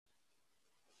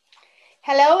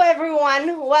Hello,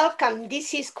 everyone. Welcome.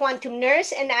 This is Quantum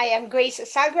Nurse, and I am Grace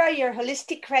Asagra, your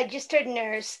holistic registered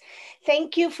nurse.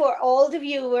 Thank you for all the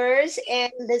viewers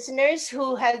and listeners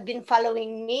who have been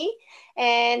following me.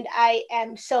 And I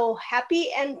am so happy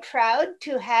and proud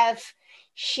to have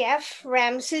Chef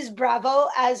Ramses Bravo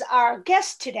as our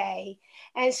guest today.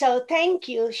 And so, thank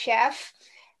you, Chef.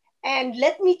 And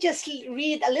let me just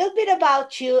read a little bit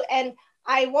about you. And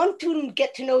I want to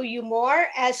get to know you more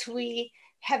as we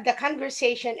have the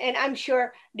conversation. And I'm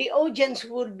sure the audience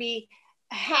would be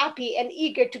happy and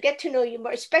eager to get to know you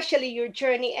more, especially your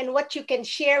journey and what you can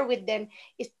share with them.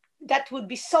 Is that would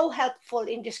be so helpful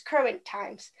in these current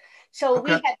times. So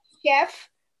we Okay. have Chef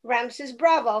Ramses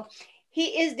Bravo.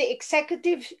 He is the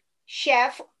executive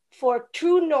chef for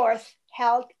True North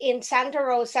Health in Santa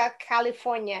Rosa,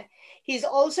 California. He's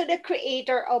also the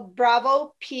creator of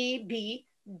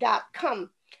BravoPB.com,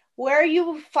 where you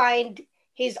will find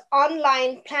his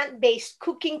online plant-based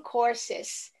cooking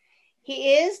courses.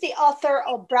 He is the author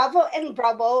of Bravo and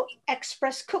Bravo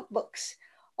Express cookbooks.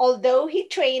 Although he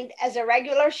trained as a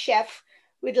regular chef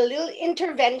with a little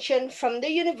intervention from the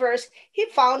universe, he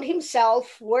found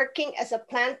himself working as a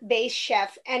plant-based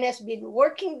chef and has been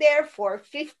working there for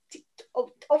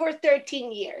over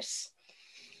 13 years.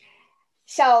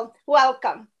 So,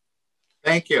 welcome.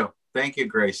 Thank you. Thank you,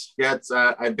 Grace. Yeah,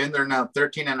 I've been there now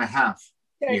 13 and a half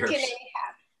 13 and years. a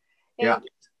half. Yeah. And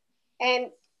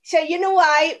and so you know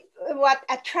why what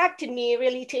attracted me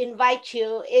really to invite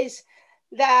you is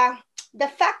the the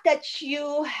fact that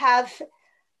you have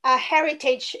a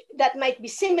heritage that might be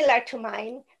similar to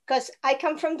mine because I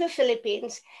come from the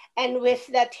Philippines, and with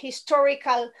that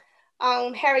historical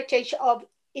heritage of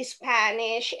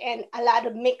Spanish and a lot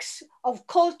of mix of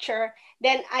culture,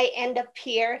 then I end up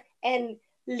here and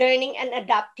learning and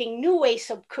adapting new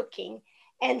ways of cooking.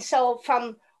 And so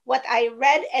from what I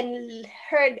read and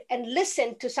heard and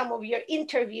listened to some of your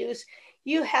interviews,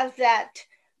 you have that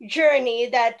journey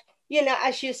that,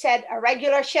 as you said, a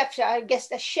regular chef, so I guess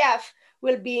the chef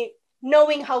will be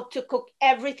knowing how to cook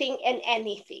everything and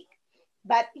anything.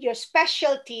 But your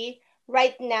specialty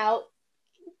right now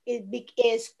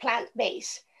is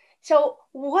plant-based. So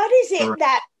what is it Correct.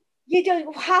 that you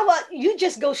do? How about you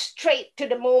just go straight to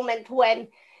the moment when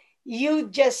you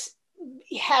just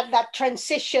had that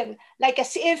transition, like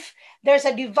as if there's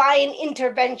a divine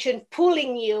intervention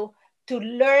pulling you to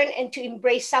learn and to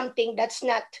embrace something that's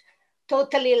not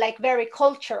totally like very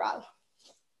cultural.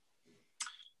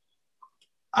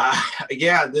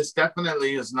 Yeah, this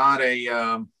definitely is not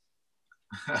a,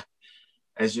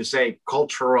 as you say,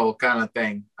 cultural kind of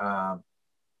thing.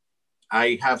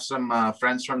 I have some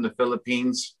friends from the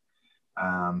Philippines,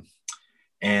 um,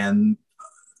 and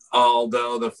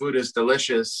although the food is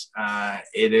delicious,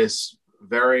 it is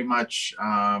very much,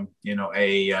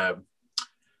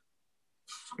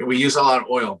 we use a lot of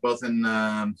oil, both in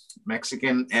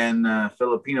Mexican and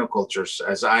Filipino cultures,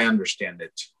 as I understand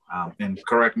it. And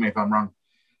correct me if I'm wrong.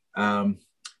 Um,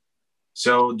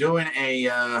 so doing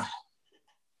a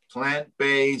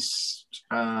plant-based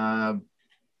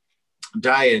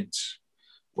diet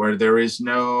where there is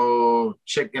no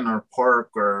chicken or pork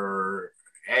or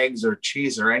eggs or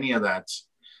cheese or any of that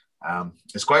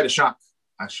is quite a shock,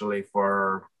 actually,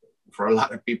 for a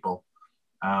lot of people.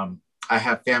 I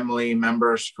have family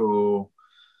members who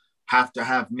have to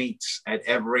have meat at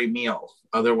every meal,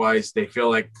 otherwise they feel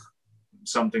like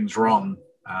something's wrong.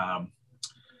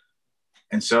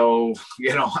 And so,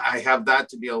 I have that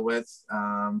to deal with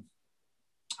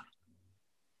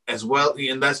as well.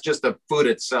 And that's just the food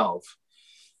itself.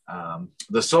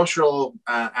 The social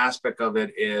aspect of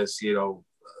it is,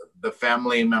 the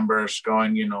family members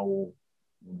going,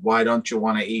 why don't you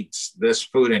want to eat this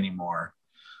food anymore?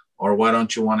 Or why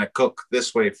don't you want to cook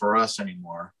this way for us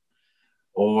anymore?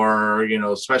 Or,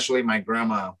 especially my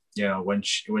grandma, when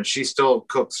she still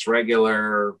cooks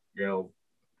regular,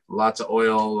 lots of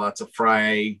oil, lots of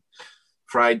fried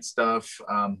stuff,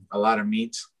 a lot of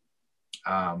meat.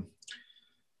 Um,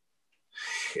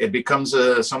 it becomes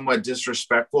a somewhat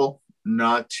disrespectful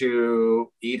not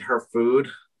to eat her food.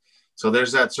 So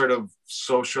there's that sort of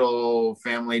social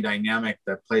family dynamic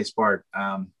that plays part,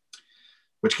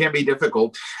 which can be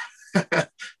difficult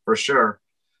for sure.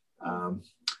 Um,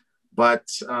 but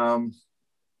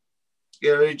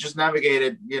you just navigate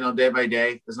it, day by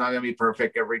day. It's not going to be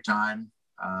perfect every time.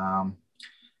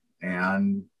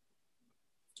 And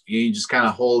you just kind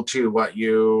of hold to what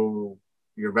your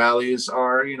values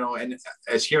are, and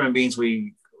as human beings,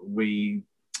 we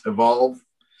evolve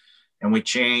and we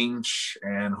change,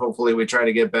 and hopefully we try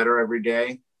to get better every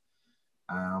day.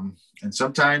 And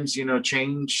sometimes,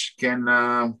 change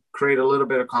can create a little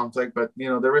bit of conflict, but,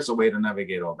 there is a way to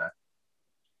navigate all that.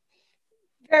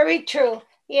 Very true.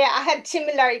 Yeah, I had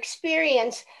similar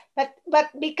experience, but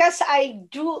because I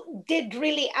do did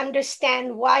really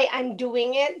understand why I'm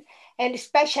doing it, and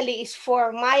especially is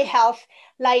for my health.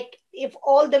 Like if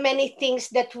all the many things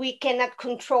that we cannot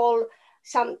control,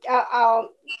 some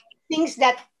things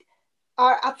that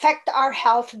are affect our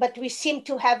health, but we seem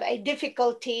to have a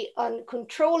difficulty on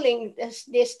controlling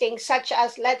these things, such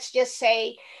as, let's just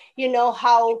say,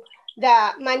 how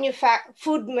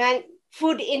the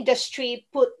food industry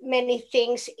put many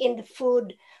things in the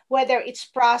food, whether it's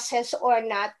processed or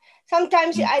not.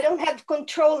 Sometimes Mm. I don't have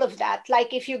control of that.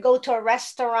 Like if you go to a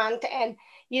restaurant and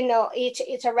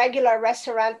it's a regular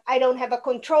restaurant, I don't have a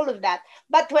control of that.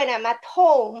 But when I'm at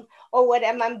home or when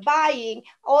I'm buying,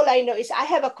 all I know is I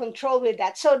have a control with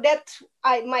that. So that's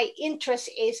my interest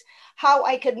is how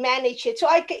I could manage it. So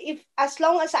if as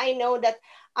long as I know that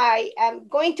I am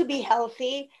going to be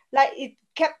healthy, like it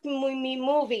kept me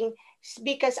moving,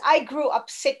 because I grew up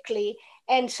sickly,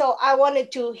 and so I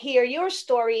wanted to hear your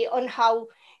story on how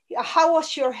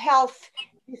was your health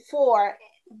before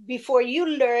before you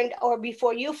learned or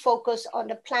before you focused on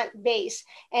the plant based,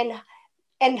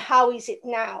 and how is it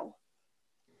now?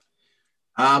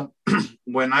 Um,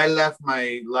 when I left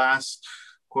my last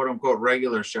quote unquote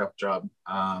regular chef job,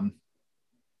 I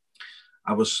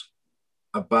was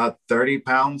about 30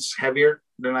 pounds heavier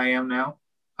than I am now.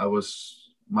 I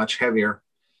was much heavier.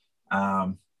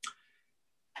 Um,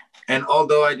 and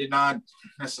although I did not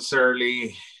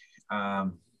necessarily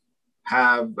um,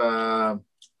 have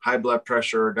high blood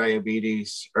pressure or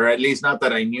diabetes, or at least not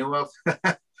that I knew of,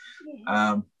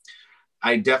 um,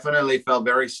 I definitely felt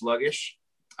very sluggish.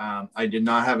 I did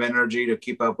not have energy to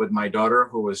keep up with my daughter,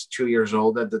 who was 2 years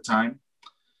old at the time.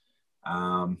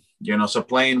 So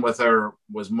playing with her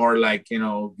was more like,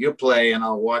 you play and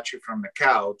I'll watch you from the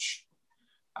couch.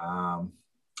 Um,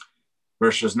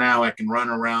 versus now I can run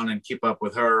around and keep up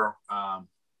with her.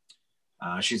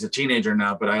 She's a teenager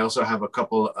now, but I also have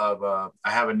I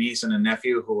have a niece and a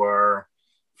nephew who are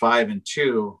 5 and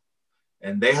 2,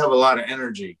 and they have a lot of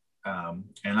energy,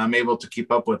 and I'm able to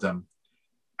keep up with them.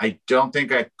 I don't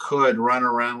think I could run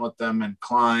around with them and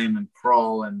climb and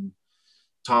crawl and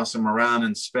toss them around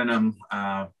and spin them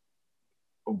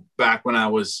back when I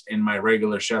was in my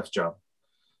regular chef's job.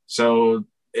 So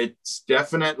it's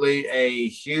definitely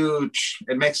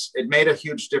it made a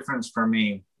huge difference for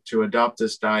me to adopt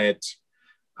this diet.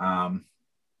 Um,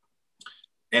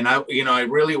 and I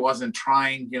really wasn't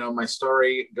trying. My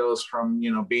story goes from,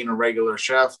 being a regular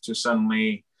chef to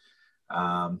suddenly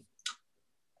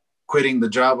quitting the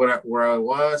job where I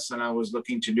was, and I was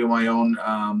looking to do my own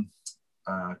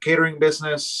catering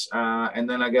business. And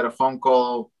then I get a phone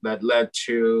call that led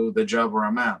to the job where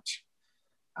I'm at.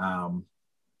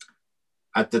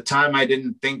 At the time, I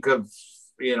didn't think of,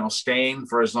 staying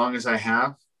for as long as I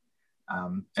have.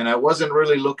 And I wasn't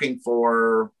really looking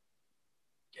for,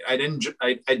 I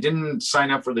didn't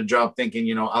sign up for the job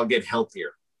thinking, I'll get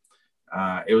healthier.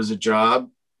 It was a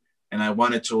job and I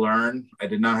wanted to learn. I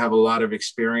did not have a lot of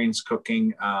experience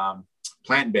cooking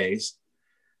plant-based.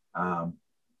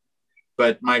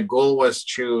 But my goal was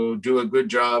to do a good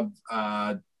job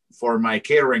for my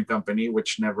catering company,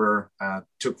 which never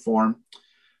took form.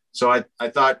 So I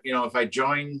thought, if I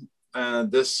join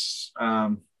this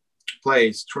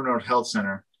place, True North Health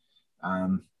Center,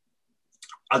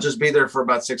 I'll just be there for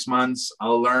about 6 months.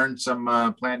 I'll learn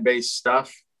some plant-based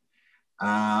stuff,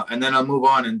 and then I'll move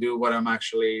on and do what I'm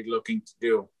actually looking to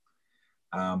do.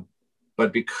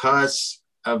 But because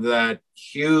of that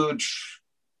huge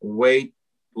weight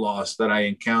loss that I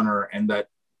encounter and that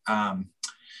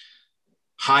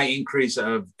high increase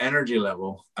of energy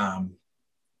level,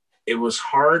 it was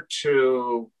hard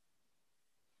to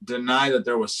deny that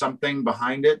there was something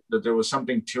behind it, that there was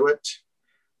something to it.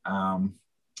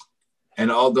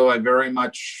 And although I very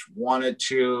much wanted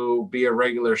to be a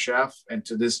regular chef, and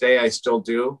to this day I still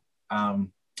do,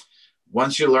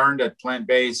 once you learn that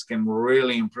plant-based can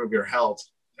really improve your health,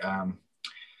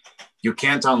 you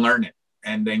can't unlearn it.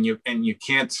 And then you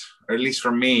can't, or at least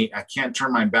for me, I can't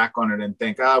turn my back on it and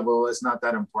think, well, it's not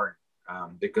that important,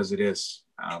 because it is.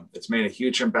 It's made a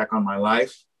huge impact on my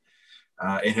life.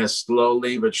 It has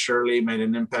slowly but surely made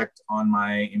an impact on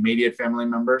my immediate family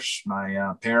members,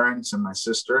 my parents and my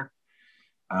sister,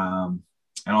 and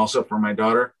also for my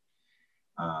daughter.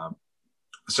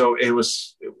 So it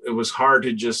was hard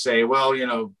to just say, well,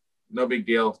 no big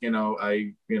deal.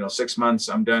 6 months,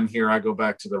 I'm done here. I go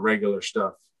back to the regular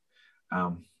stuff,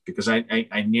 because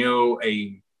I knew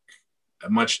a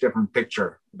much different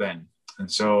picture then.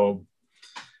 And so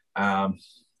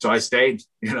I stayed,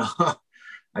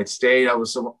 I'd stayed. I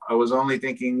was only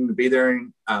thinking to be there.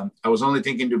 I was only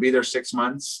thinking to be there 6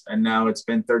 months, and now it's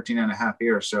been 13 and a half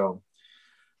years. So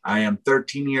I am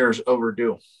 13 years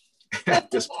overdue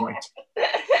at this point.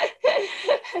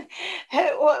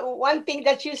 One thing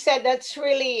that you said that's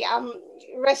really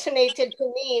resonated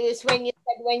to me is when you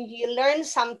said when you learn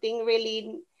something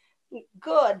really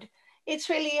good, it's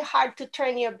really hard to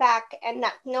turn your back and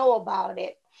not know about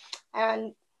it.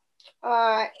 And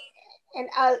uh,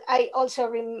 I also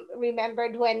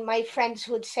remembered when my friends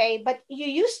would say, "But you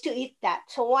used to eat that,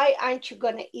 so why aren't you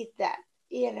gonna eat that?"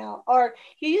 You know, or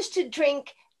you used to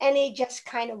drink any just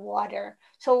kind of water,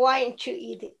 so why aren't you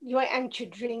eating? Why aren't you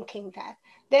drinking that?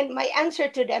 Then my answer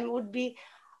to them would be,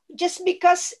 just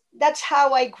because that's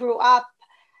how I grew up,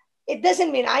 it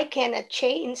doesn't mean I cannot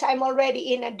change. I'm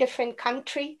already in a different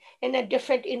country, in a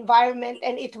different environment,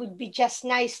 and it would be just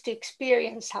nice to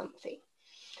experience something.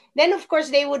 Then, of course,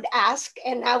 they would ask,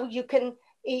 and now you can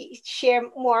share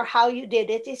more how you did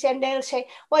it. And they'll say,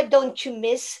 "Why don't you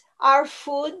miss our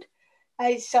food?"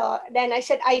 Then I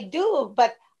said, "I do,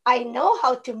 but I know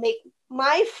how to make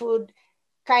my food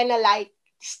kind of like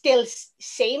still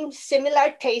same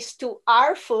similar taste to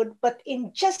our food, but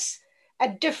in just a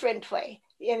different way,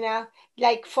 you know.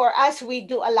 Like for us, we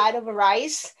do a lot of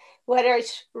rice, whether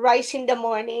it's rice in the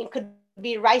morning, it could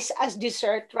be rice as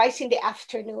dessert, rice in the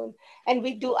afternoon, and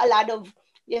we do a lot of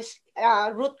just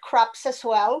root crops as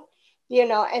well, you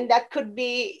know, and that could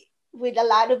be with a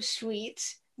lot of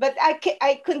sweets. But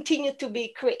I continue to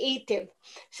be creative.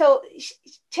 So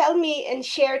tell me and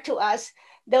share to us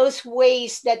those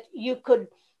ways that you could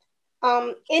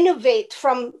innovate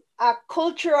from a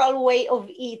cultural way of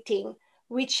eating,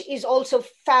 which is also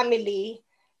family,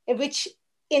 which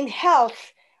in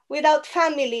health, without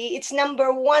family, its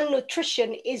number one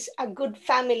nutrition is a good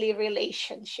family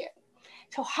relationship.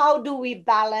 So, how do we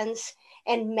balance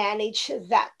and manage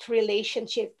that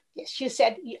relationship? Yes, you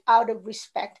said out of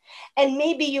respect. And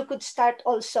maybe you could start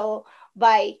also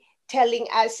by telling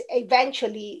us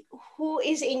eventually who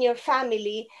is in your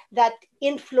family that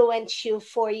influence you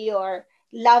for your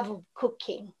love of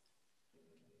cooking.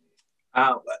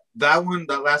 Uh,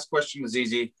 that last question was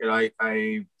easy. You know,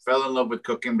 I fell in love with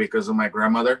cooking because of my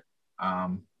grandmother.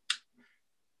 Um,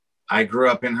 I grew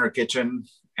up in her kitchen,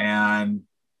 and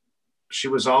she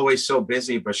was always so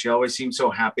busy, but she always seemed so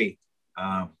happy.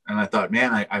 And I thought,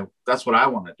 man, I that's what I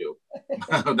want to do.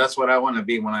 That's what I want to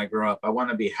be when I grow up. I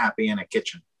want to be happy in a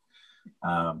kitchen,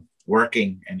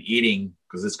 working and eating,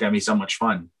 because it's going to be so much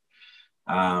fun.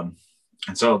 Um,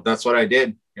 and so that's what I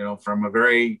did. You know, from a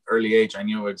very early age, I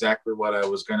knew exactly what I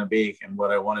was going to be and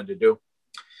what I wanted to do.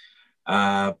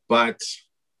 But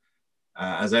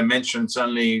as I mentioned,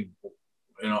 suddenly,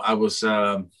 you know, I was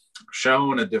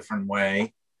shown a different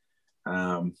way.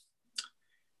 Um,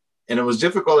 and it was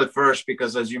difficult at first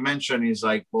because, as you mentioned, he's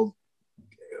like, well,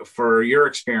 for your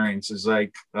experience, is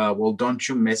like, well, don't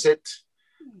you miss it?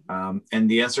 And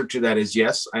the answer to that is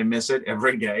yes, I miss it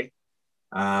every day.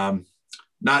 Um,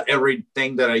 Not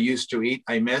everything that I used to eat,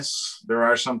 I miss. There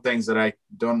are some things that I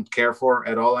don't care for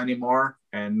at all anymore.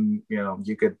 And, you know,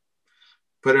 you could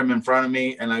put them in front of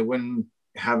me and I wouldn't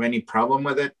have any problem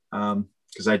with it,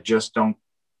 because I just don't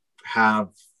have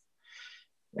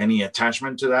any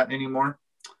attachment to that anymore.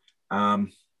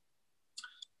 Um,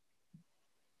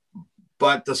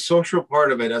 but the social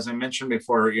part of it, as I mentioned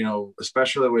before, you know,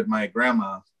 especially with my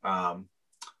grandma,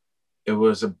 it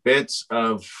was a bit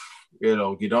of, you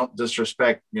know, you don't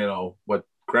disrespect, you know, what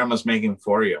grandma's making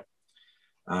for you.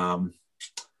 Um,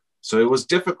 so it was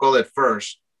difficult at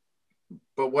first,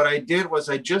 but what I did was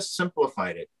I just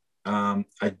simplified it.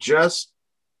 I just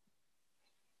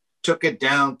took it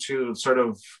down to sort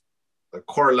of a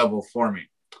core level for me.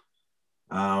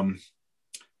 Um,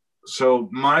 so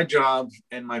my job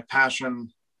and my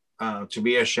passion to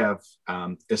be a chef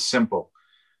is simple.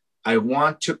 I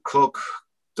want to cook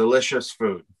delicious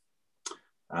food.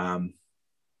 Um,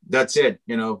 that's it.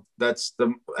 You know, that's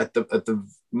the at the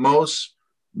most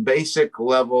basic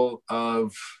level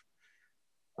of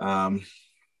um,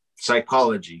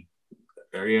 psychology,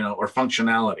 or you know, or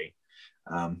functionality.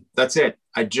 That's it.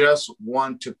 I just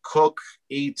want to cook,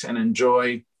 eat, and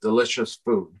enjoy delicious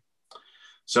food.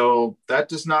 So that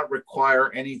does not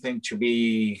require anything to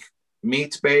be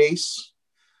meat based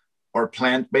or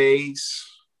plant based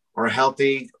or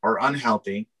healthy or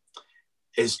unhealthy.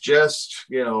 It's just,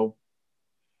 you know,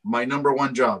 my number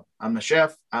one job. I'm a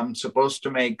chef. I'm supposed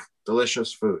to make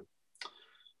delicious food.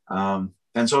 And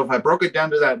so if I broke it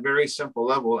down to that very simple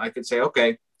level, I could say,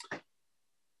 okay,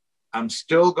 I'm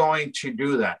still going to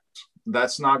do that.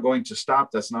 That's not going to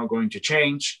stop. That's not going to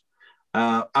change.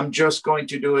 I'm just going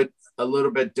to do it a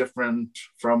little bit different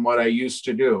from what I used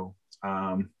to do,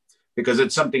 because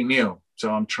it's something new. So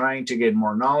I'm trying to get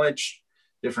more knowledge,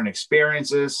 different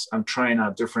experiences. I'm trying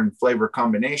out different flavor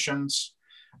combinations,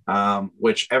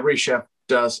 which every chef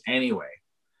does anyway.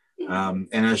 And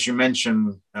as you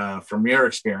mentioned, from your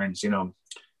experience, I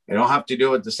don't have to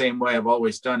do it the same way I've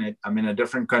always done it. I'm in a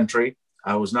different country.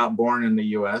 I was not born in the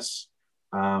US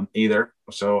either.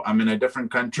 So I'm in a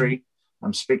different country.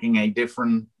 I'm speaking a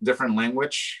different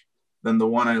language than the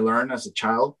one I learned as a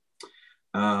child.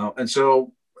 And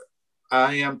so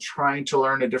I am trying to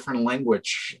learn a different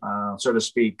language, so to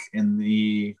speak,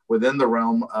 within the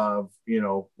realm of,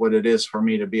 what it is for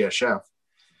me to be a chef.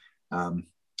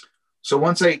 So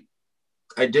once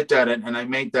I did that and I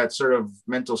made that sort of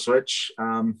mental switch,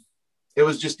 it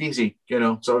was just easy,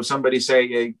 So if somebody say,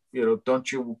 hey,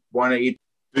 don't you want to eat?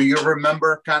 Do you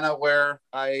remember kind of where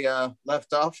I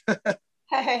left off?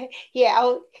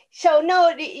 Yeah. So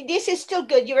no, this is still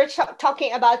good. You were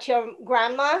talking about your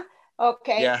grandma.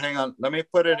 Okay. Yeah, hang on. Let me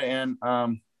put it in.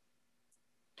 I'm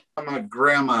a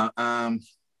grandma.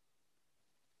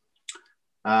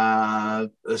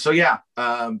 So yeah,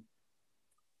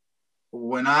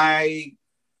 when I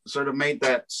sort of made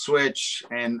that switch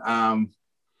and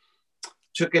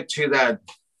took it to that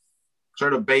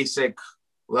sort of basic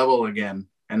level again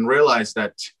and realized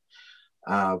that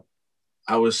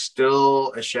I was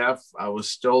still a chef. I was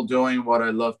still doing what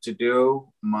I love to do.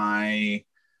 My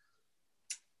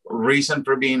reason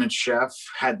for being a chef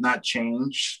had not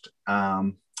changed.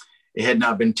 It had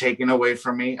not been taken away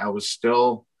from me. I was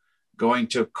still going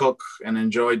to cook and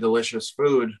enjoy delicious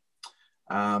food.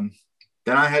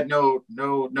 Then I had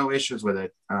no issues with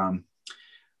it.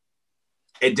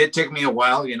 It did take me a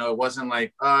while, it wasn't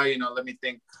like, let me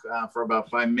think for about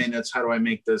 5 minutes. How do I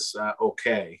make this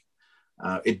okay?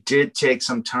 It did take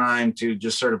some time to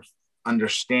just sort of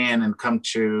understand and come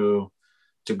to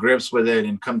grips with it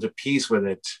and come to peace with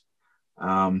it.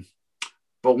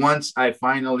 But once I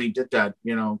finally did that,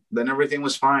 then everything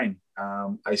was fine.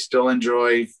 I still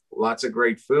enjoy lots of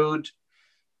great food.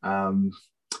 And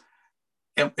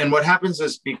what happens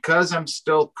is, because I'm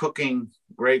still cooking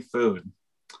great food,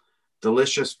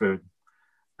 delicious food,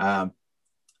 I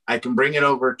can bring it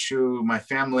over to my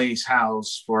family's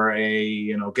house for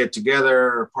a, get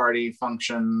together, party,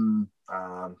 function,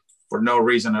 for no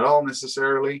reason at all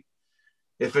necessarily.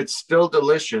 If it's still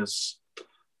delicious,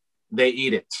 they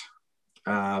eat it.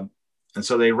 And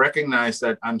so they recognize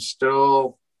that I'm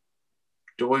still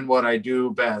doing what I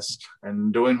do best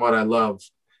and doing what I love.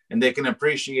 And they can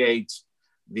appreciate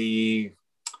the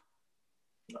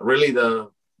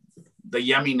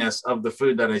yumminess of the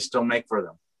food that I still make for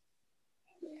them.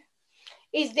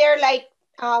 Is there like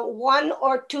one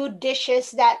or two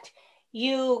dishes that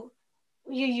you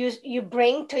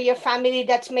bring to your family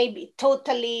that's maybe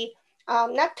totally,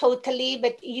 not totally,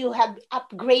 but you have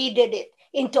upgraded it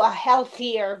into a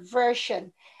healthier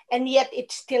version, and yet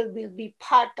it still will be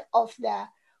part of the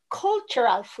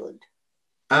cultural food?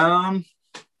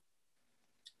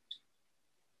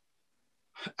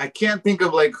 I can't think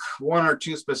of like one or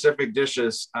two specific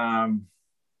dishes.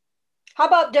 How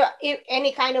about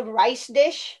any kind of rice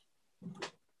dish?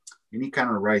 Any kind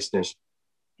of rice dish?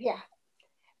 Yeah.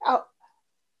 Oh,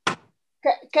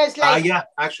 because like yeah,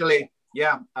 actually,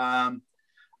 yeah.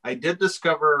 I did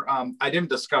discover. I didn't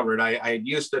discover it. I had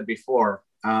used it before,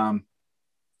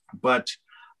 but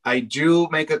I do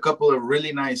make a couple of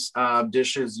really nice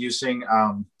dishes using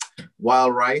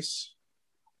wild rice.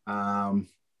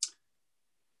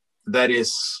 That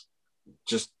is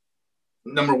just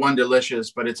number one,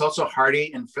 delicious, but it's also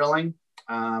hearty and filling.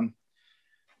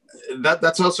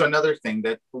 That's also another thing,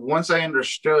 that once I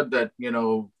understood that,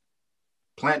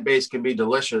 plant-based can be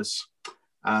delicious,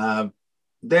 then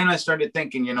I started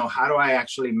thinking, how do I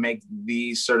actually make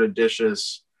these sort of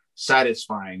dishes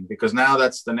satisfying? Because now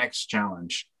that's the next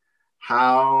challenge,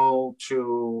 how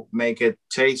to make it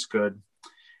taste good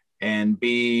and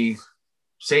be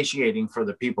satiating for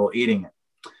the people eating it.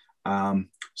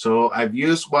 So I've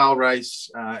used wild rice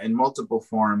in multiple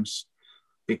forms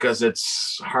because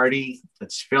it's hearty,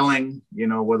 it's filling,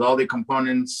 with all the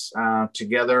components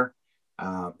together.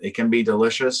 It can be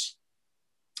delicious.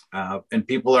 And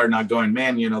people are not going,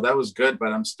 man, that was good,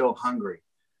 but I'm still hungry.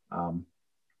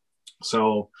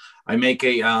 So I make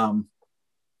a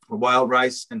wild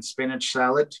rice and spinach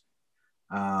salad.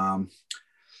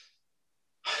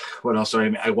 What else?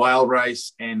 Sorry, a wild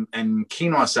rice and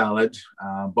quinoa salad.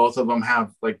 Both of them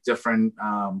have like different,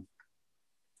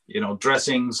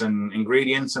 dressings and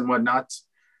ingredients and whatnot.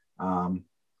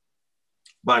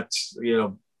 But,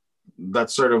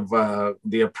 that's sort of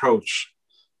the approach.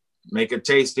 Make it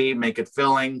tasty, make it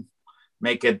filling,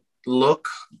 make it look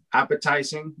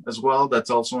appetizing as well. That's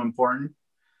also important.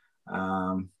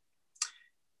 Um,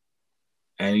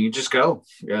 and you just go,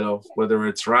 whether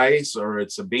it's rice or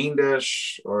it's a bean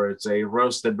dish or it's a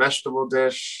roasted vegetable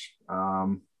dish.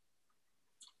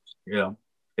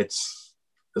 It's,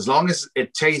 as long as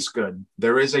it tastes good,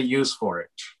 there is a use for it.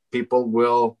 People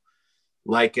will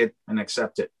like it and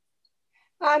accept it.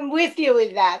 I'm with you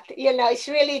with that. It's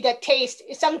really the taste.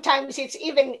 Sometimes it's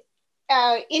even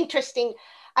interesting.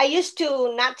 I used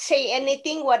to not say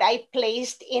anything what I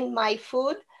placed in my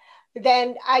food.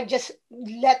 Then I just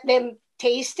let them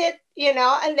taste it,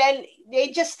 and then they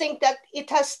just think that it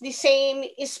has the same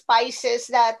spices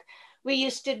that we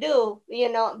used to do,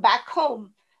 back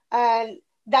home. And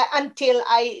that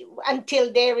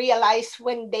until they realize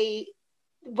when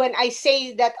I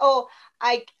say that, oh,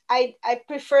 I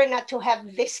prefer not to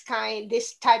have this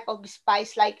type of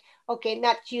spice, like, okay,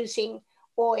 not using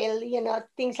oil,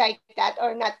 things like that,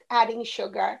 or not adding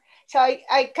sugar. So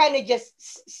I kind of just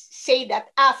say that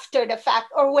after the fact,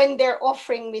 or when they're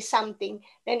offering me something.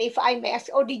 Then if I may ask,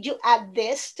 oh, did you add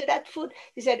this to that food?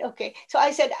 He said, okay. So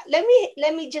I said, let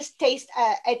me just taste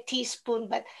a teaspoon,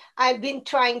 but I've been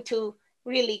trying to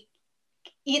really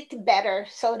eat better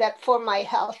so that for my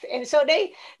health. And so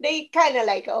they kind of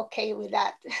like okay with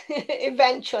that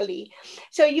eventually.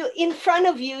 So you, in front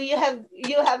of you, you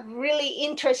have really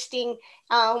interesting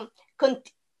um con-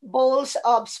 bowls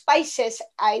of spices,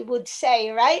 I would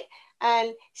say, right?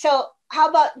 And so how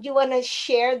about, you want to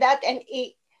share that and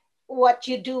eat what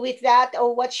you do with that,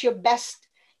 or what's your best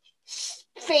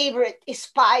favorite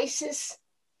spices?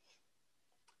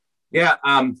 Yeah.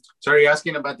 So are you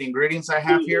asking about the ingredients I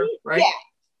have here, right?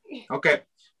 Yeah. Okay.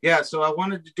 Yeah. So I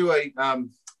wanted to do a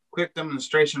quick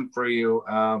demonstration for you.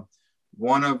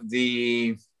 One of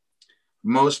the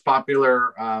most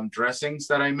popular dressings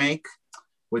that I make,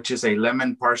 which is a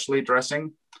lemon parsley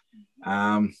dressing.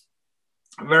 Um,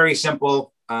 Very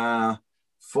simple, 4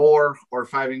 or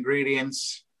 5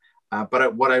 ingredients.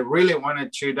 But what I really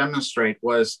wanted to demonstrate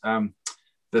was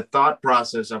the thought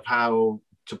process of how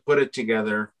to put it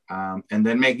together, and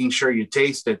then making sure you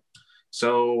taste it.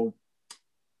 So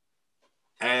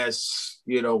as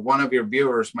one of your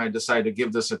viewers might decide to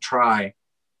give this a try,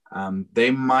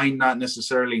 they might not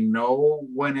necessarily know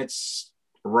when it's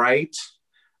right.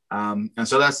 And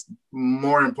so that's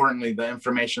more importantly the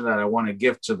information that I want to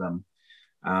give to them.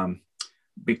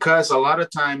 Because a lot of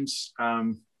times,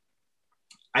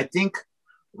 I think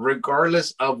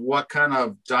regardless of what kind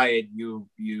of diet you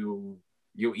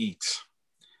eat,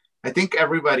 I think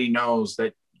everybody knows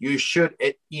that you should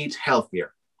eat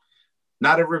healthier.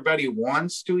 Not everybody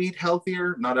wants to eat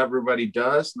healthier. Not everybody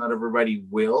does. Not everybody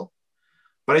will.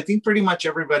 But I think pretty much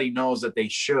everybody knows that they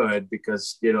should,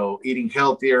 because, eating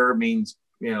healthier means,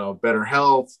 better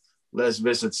health, less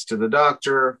visits to the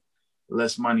doctor,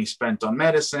 less money spent on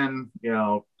medicine,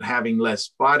 having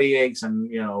less body aches and,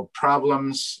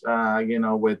 problems,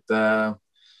 with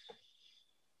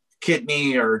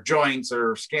kidney or joints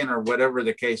or skin or whatever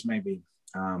the case may be.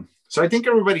 So I think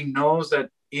everybody knows that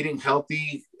eating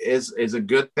healthy is a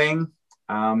good thing.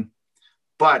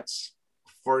 But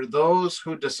for those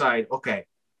who decide, okay,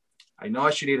 I know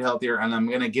I should eat healthier and I'm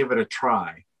going to give it a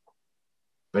try,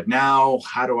 but now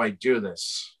how do I do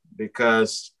this?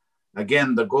 Because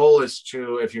again, the goal is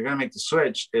to, if you're going to make the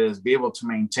switch, is be able to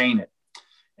maintain it.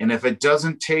 And if it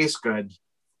doesn't taste good,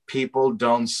 people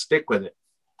don't stick with it.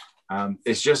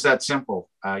 It's just that simple.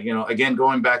 Again,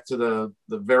 going back to the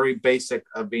very basic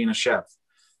of being a chef,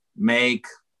 make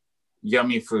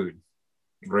yummy food,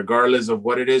 regardless of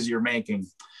what it is you're making.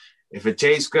 If it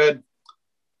tastes good,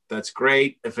 that's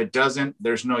great. If it doesn't,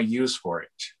 there's no use for it.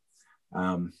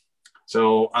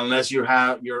 So unless you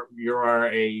are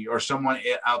or someone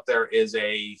out there is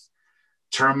a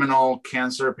terminal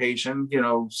cancer patient,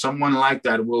 someone like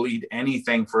that will eat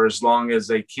anything for as long as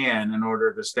they can in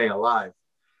order to stay alive.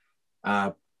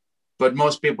 But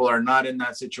most people are not in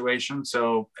that situation.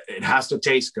 So it has to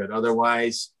taste good.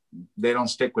 Otherwise, they don't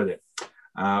stick with it.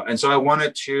 And so I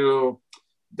wanted to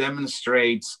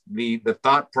demonstrate the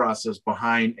thought process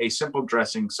behind a simple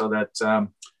dressing so that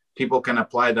people can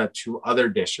apply that to other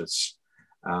dishes.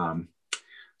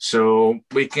 So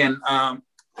we can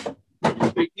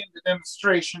begin the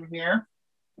demonstration here.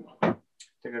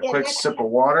 Take a quick sip of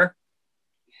water.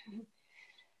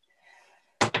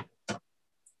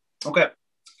 Okay,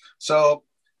 so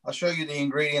I'll show you the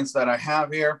ingredients that I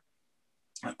have here.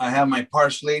 I have my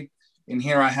parsley. In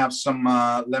here I have some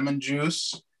lemon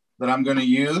juice that I'm going to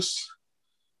use.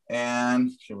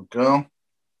 And here we go.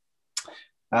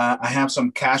 I have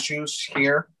some cashews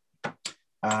here.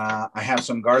 I have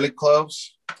some garlic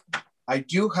cloves. I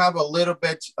do have a little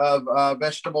bit of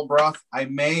vegetable broth. I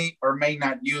may or may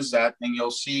not use that, and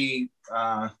you'll see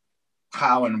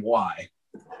how and why.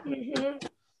 Mm-hmm.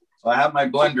 So I have my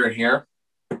blender here.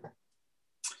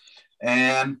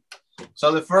 And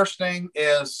so the first thing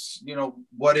is,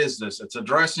 what is this? It's a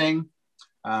dressing,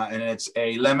 and it's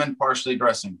a lemon parsley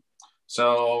dressing.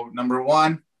 So number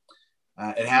one,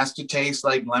 it has to taste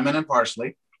like lemon and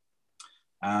parsley.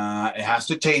 It has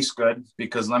to taste good,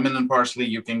 because lemon and parsley,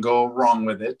 you can go wrong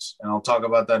with it. And I'll talk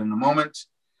about that in a moment.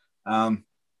 And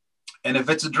if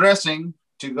it's a dressing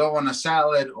to go on a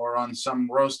salad or on some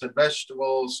roasted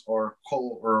vegetables or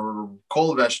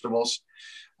cold vegetables,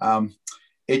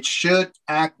 it should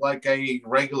act like a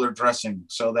regular dressing,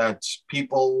 so that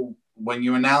people, when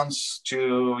you announce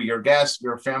to your guests,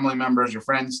 your family members, your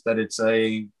friends, that it's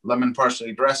a lemon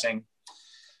parsley dressing,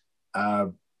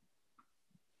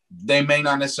 they may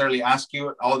not necessarily ask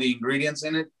you all the ingredients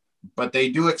in it, but they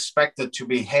do expect it to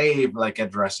behave like a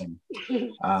dressing.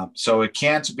 So it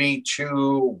can't be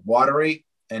too watery,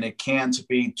 and it can't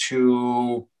be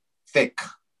too thick,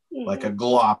 like a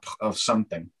glop of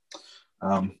something.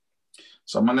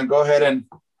 So I'm going to go ahead and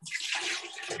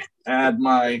add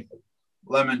my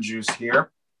lemon juice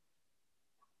here.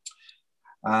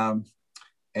 And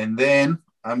then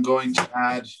I'm going to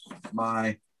add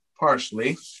my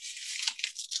parsley.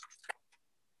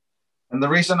 And the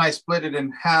reason I split it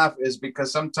in half is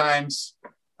because sometimes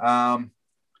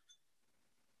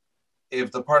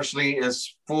if the parsley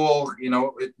is full,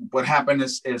 what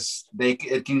happens is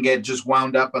it can get just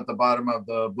wound up at the bottom of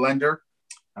the blender,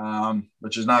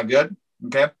 which is not good.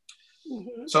 Okay.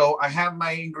 Mm-hmm. So I have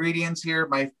my ingredients here,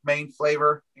 my main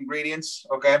flavor ingredients.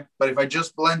 Okay. But if I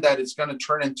just blend that, it's going to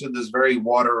turn into this very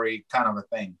watery kind of a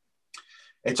thing.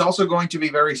 It's also going to be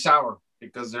very sour,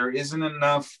 because there isn't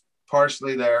enough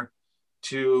parsley there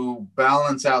to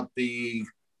balance out the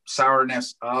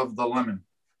sourness of the lemon.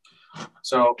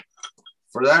 So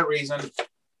for that reason,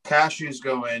 cashews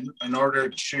go in order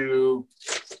to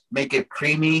make it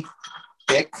creamy,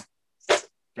 thick.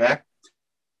 Okay.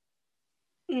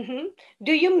 Mm-hmm.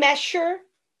 Do you measure?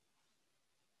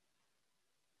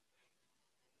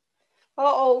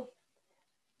 Uh-oh,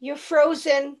 you're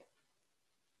frozen.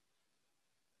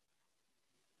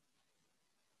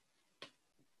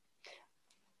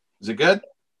 Is it good?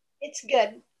 It's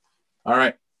good. All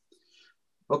right.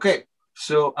 Okay,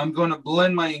 so I'm going to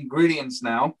blend my ingredients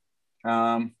now.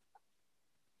 And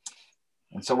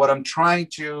so what I'm trying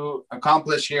to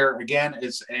accomplish here, again,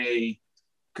 is a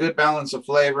good balance of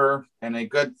flavor and a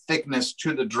good thickness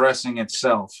to the dressing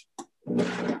itself.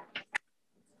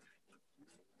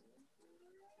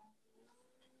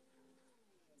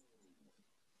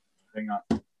 Hang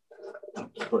on.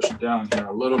 Let's push it down here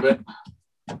a little bit.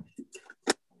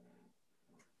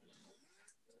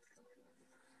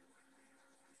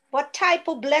 What type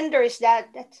of blender is that?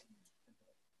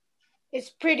 It's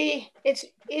pretty.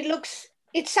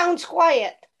 It sounds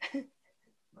quiet.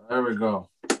 There we go.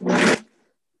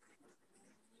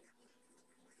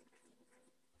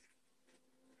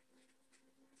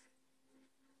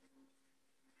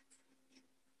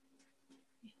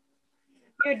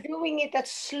 You're doing it at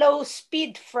slow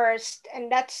speed first,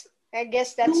 and I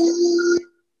guess that's.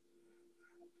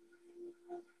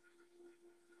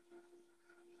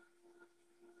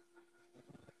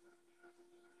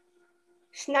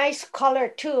 It's nice color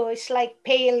too. It's like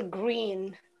pale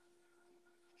green.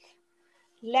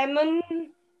 Lemon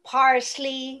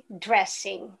parsley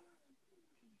dressing.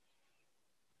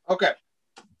 Okay.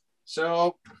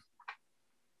 So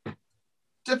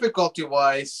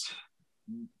difficulty-wise,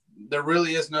 there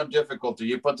really is no difficulty.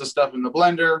 You put the stuff in the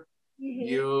blender,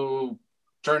 you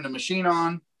turn the machine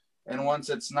on, and once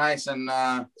it's nice and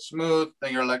smooth,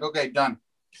 then you're like, okay, done.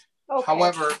 Okay.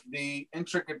 However, the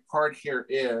intricate part here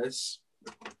is,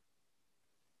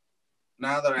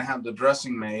 now that I have the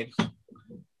dressing made,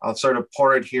 I'll sort of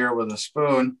pour it here with a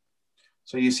spoon.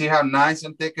 So you see how nice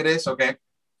and thick it is? Okay.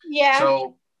 Yeah.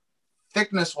 So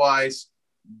thickness-wise,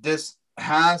 this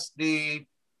has the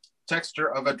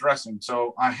texture of a dressing.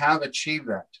 So I have achieved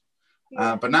that.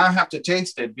 Yeah. But now I have to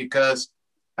taste it, because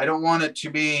I don't want it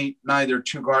to be neither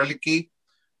too garlicky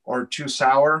or too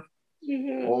sour,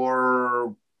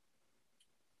 or,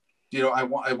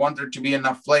 I want there to be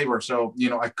enough flavor. So,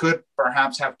 I could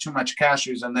perhaps have too much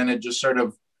cashews, and then it just sort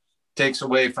of takes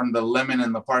away from the lemon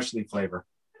and the parsley flavor.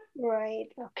 Right.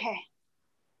 Okay.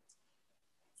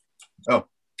 Oh,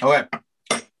 okay.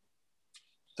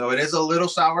 So it is a little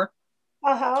sour.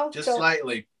 Just so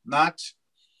slightly, not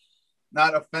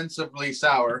offensively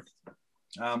sour.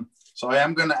 So I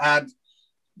am going to add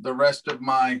the rest of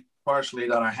my parsley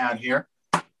that I had here.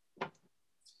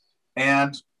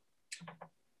 And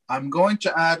I'm going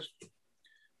to add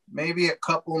maybe a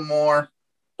couple more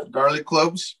garlic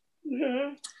cloves.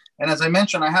 Mm-hmm. And as I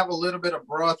mentioned, I have a little bit of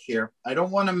broth here. I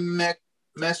don't want to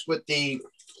mess with the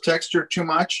texture too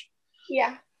much.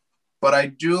 Yeah. But I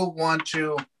do want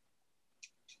to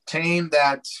tame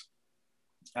that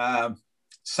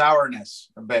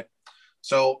sourness a bit.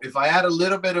 So if I add a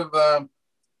little bit of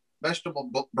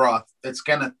vegetable broth, it's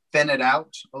going to thin it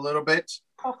out a little bit.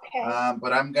 Okay.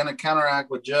 But I'm going to counteract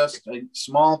with just a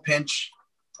small pinch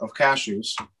of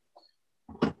cashews.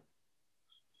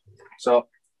 So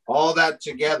all that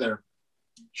together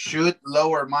should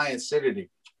lower my acidity.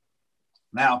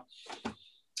 Now,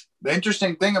 the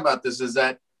interesting thing about this is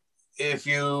that if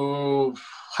you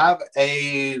have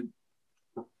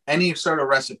any sort of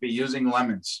recipe using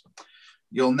lemons,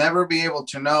 you'll never be able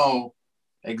to know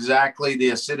exactly the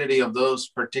acidity of those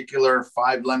particular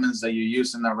 5 lemons that you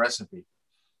use in that recipe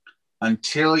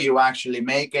until you actually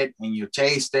make it and you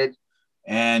taste it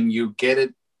and you get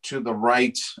it to the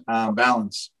right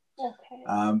balance.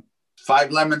 Okay.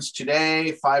 5 lemons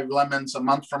today, 5 lemons a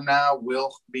month from now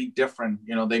will be different.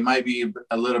 You know, they might be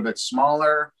a little bit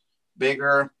smaller,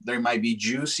 bigger. They might be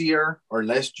juicier or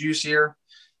less juicier,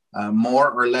 more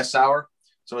or less sour.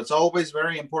 So it's always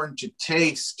very important to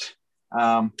taste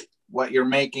what you're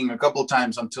making a couple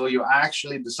times until you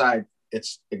actually decide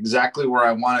it's exactly where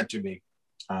I want it to be.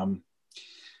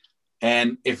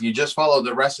 And if you just follow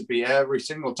the recipe every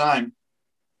single time,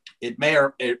 it may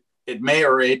or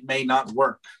it may not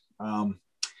work.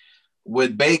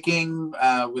 With baking,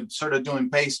 with sort of doing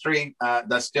pastry,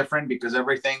 that's different because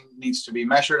everything needs to be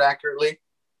measured accurately.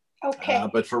 Okay.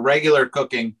 But for regular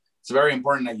cooking, it's very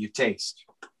important that you taste.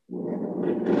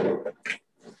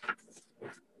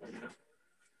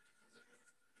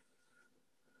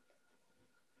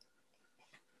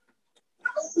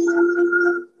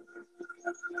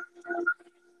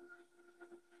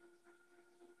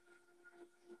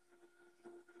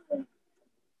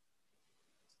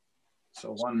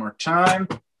 So one more time,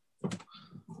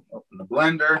 open the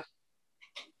blender,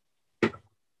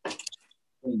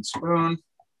 clean spoon.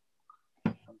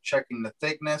 I'm checking the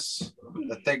thickness.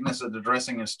 The thickness of the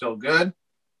dressing is still good.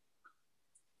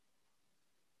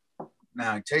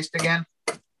 Now I taste again.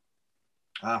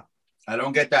 I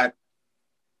don't get that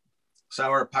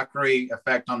sour puckery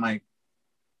effect on my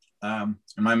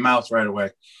in my mouth right away,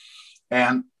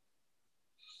 and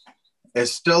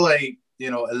it's still a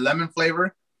lemon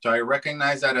flavor. So I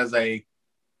recognize that as a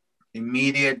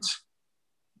immediate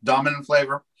dominant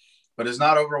flavor, but it's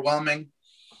not overwhelming.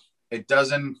 It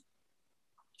doesn't.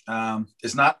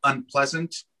 It's not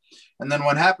unpleasant. And then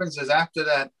what happens is after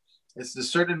that, it's the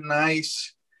certain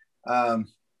nice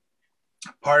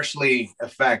parsley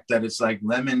effect that it's like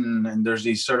lemon and there's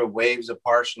these sort of waves of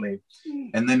parsley.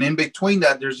 And then in between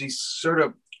that, there's these sort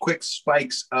of quick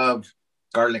spikes of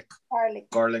garlic,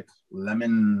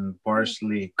 lemon,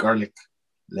 parsley, garlic,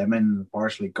 lemon,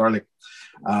 parsley, garlic.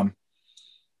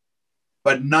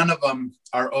 But none of them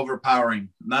are overpowering.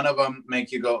 None of them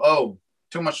make you go, oh,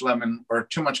 too much lemon or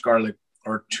too much garlic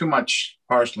or too much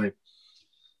parsley.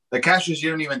 The cashews you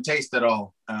don't even taste at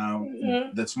all.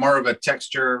 That's more of a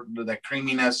texture, that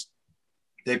creaminess.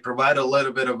 They provide a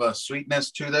little bit of a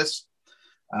sweetness to this.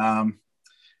 And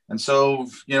so,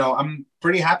 I'm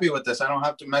pretty happy with this. I don't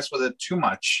have to mess with it too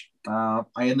much. I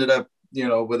ended up,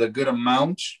 with a good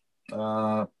amount,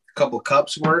 a couple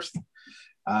cups worth.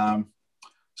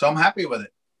 So I'm happy with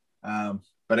it.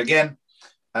 But again,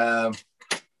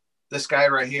 this guy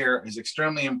right here is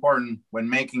extremely important when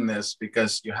making this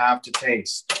because you have to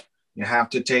taste. You have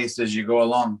to taste as you go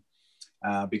along.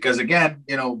 Because again,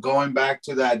 going back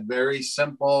to that very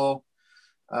simple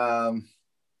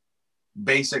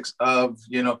basics of,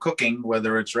 cooking,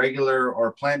 whether it's regular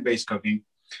or plant-based cooking,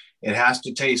 it has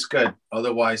to taste good.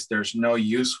 Otherwise, there's no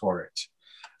use for it.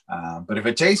 But if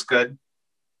it tastes good,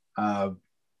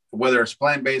 whether it's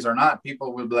plant-based or not,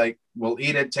 people will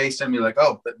eat it, taste it, and be like,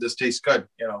 oh, this tastes good.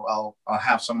 I'll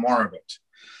have some more of it.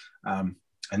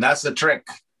 And that's the trick.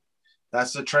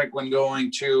 That's the trick when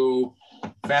going to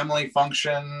family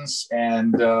functions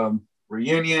and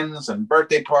reunions and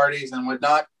birthday parties and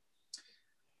whatnot.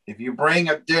 If you bring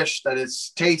a dish that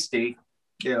is tasty,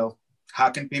 how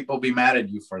can people be mad at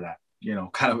you for that?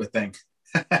 Kind of a thing.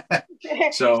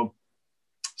 So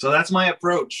that's my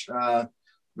approach.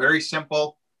 Very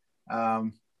simple.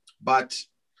 But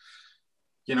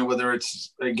whether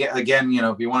it's again,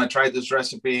 if you want to try this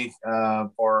recipe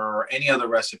or any other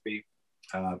recipe,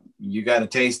 you got to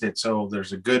taste it. So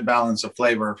there's a good balance of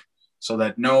flavor so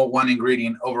that no one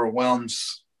ingredient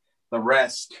overwhelms the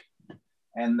rest.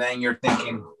 And then you're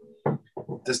thinking,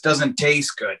 this doesn't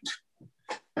taste good.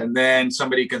 And then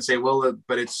somebody can say, well,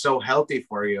 but it's so healthy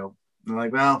for you. I'm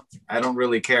like, well, I don't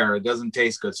really care. It doesn't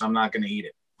taste good, so I'm not going to eat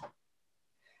it.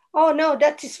 Oh, no,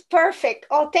 that is perfect.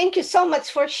 Oh, thank you so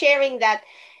much for sharing that.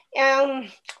 Um,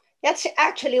 that's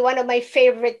actually one of my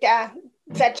favorite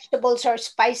vegetables or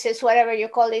spices, whatever you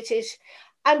call it. Is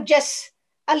I'm just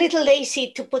a little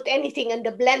lazy to put anything in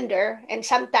the blender, and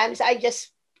sometimes I just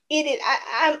eat it.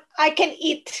 I can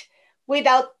eat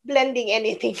without blending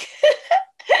anything.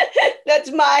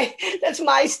 that's my that's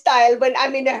my style when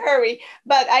I'm in a hurry.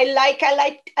 But I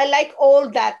like all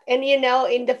that. And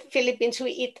in the Philippines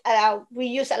we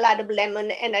use a lot of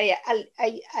lemon, and a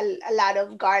lot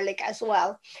of garlic as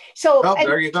well. So, Oh, and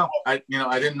there you go. I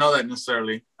didn't know that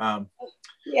necessarily.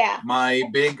 yeah. My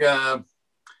big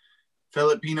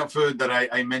Filipino food that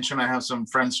I mentioned, I have some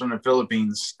friends from the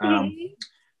Philippines. Mhm.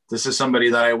 This is somebody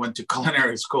that I went to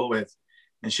culinary school with,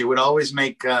 and she would always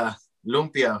make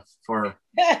lumpia for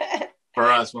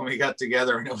us when we got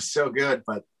together, and it was so good.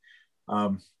 But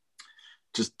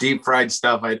just deep fried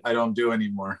stuff, I don't do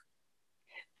anymore.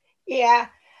 Yeah.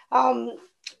 Um,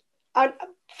 uh,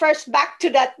 First, back to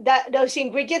those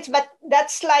ingredients, but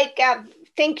that's like,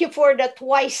 thank you for that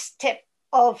wise tip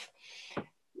of,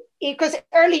 because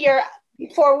earlier,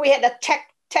 before we had a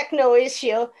techno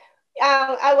issue,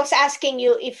 I was asking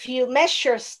you if you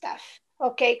measure stuff,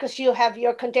 okay, because you have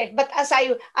your content. But as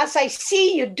I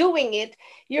see you doing it,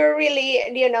 you're really,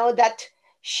 that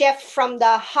chef from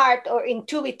the heart, or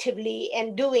intuitively,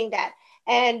 and doing that.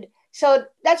 And so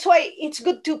that's why it's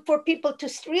good to for people to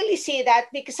really see that,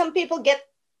 because some people get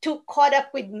too caught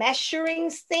up with measuring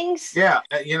things. Yeah,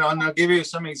 and I'll give you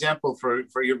some example for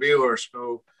your viewers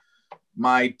who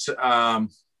might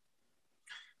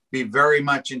be very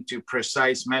much into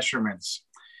precise measurements.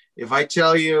 If I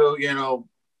tell you,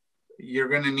 you're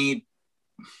going to need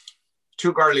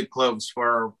 2 garlic cloves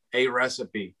for a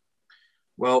recipe.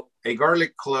 Well, a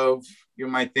garlic clove, you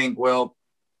might think, well,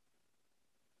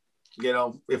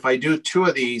 if I do 2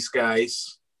 of these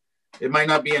guys, it might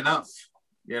not be enough,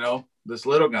 this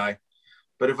little guy.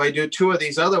 But if I do 2 of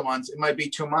these other ones, it might be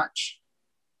too much.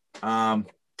 And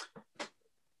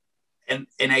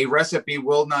a recipe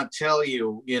will not tell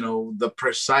you, the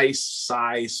precise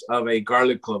size of a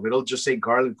garlic clove. It'll just say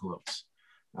garlic cloves,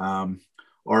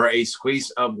 or a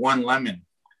squeeze of 1 lemon.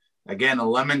 Again, a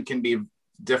lemon can be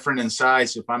different in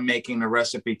size if I'm making a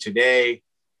recipe today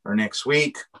or next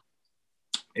week.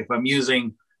 If I'm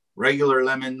using regular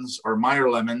lemons or Meyer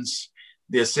lemons,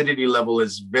 the acidity level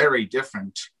is very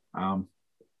different.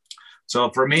 So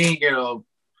for me,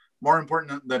 more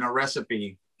important than a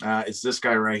recipe, it's this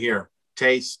guy right here.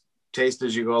 Taste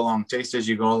as you go along, taste as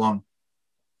you go along.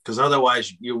 Because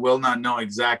otherwise you will not know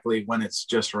exactly when it's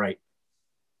just right.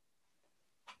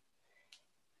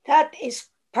 That is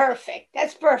perfect.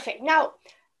 That's perfect. Now,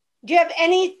 do you have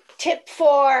any tip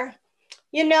for,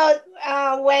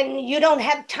 when you don't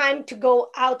have time to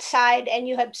go outside and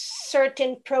you have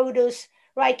certain produce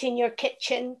right in your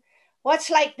kitchen? What's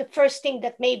like the first thing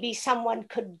that maybe someone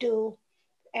could do,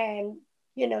 and,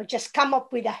 just come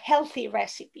up with a healthy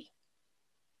recipe?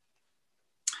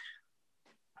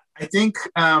 I think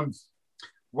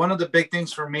one of the big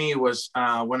things for me was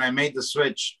when I made the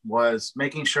switch was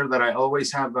making sure that I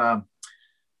always have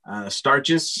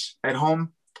starches at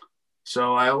home.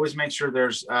 So I always make sure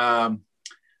there's lots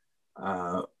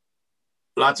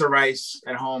of rice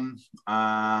at home,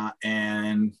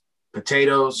 and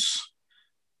potatoes,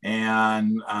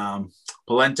 and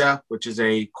polenta, which is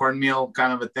a cornmeal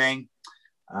kind of a thing.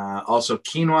 Also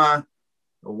quinoa,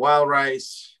 wild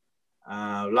rice,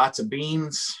 lots of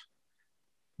beans,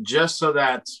 just so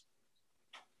that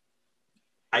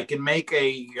I can make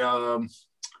a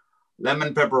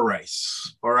lemon pepper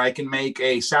rice, or I can make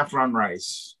a saffron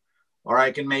rice, or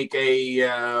I can make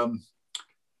a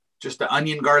just the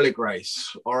onion garlic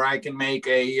rice, or I can make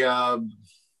a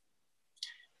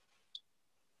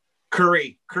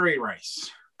curry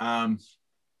rice.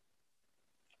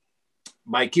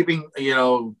 By keeping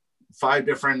 5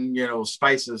 different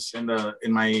spices in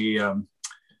my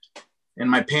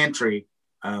pantry,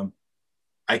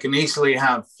 I can easily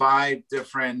have 5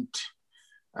 different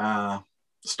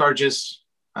starches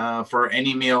for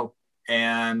any meal,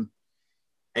 and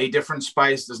a different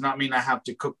spice does not mean I have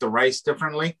to cook the rice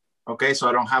differently. Okay, so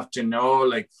I don't have to know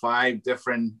like 5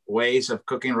 different ways of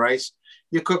cooking rice.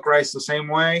 You cook rice the same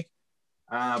way,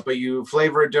 but you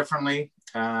flavor it differently.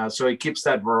 So it keeps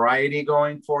that variety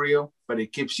going for you, but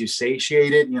it keeps you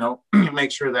satiated. You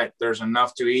make sure that there's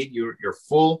enough to eat. You're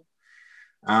full.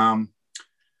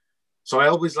 So I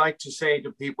always like to say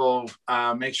to people,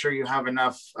 make sure you have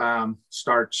enough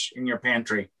starch in your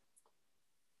pantry,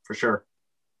 for sure.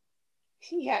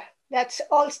 Yeah, That's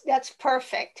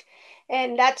perfect.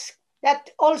 And that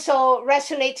also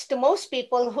resonates to most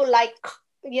people who like,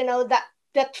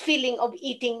 that feeling of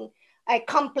eating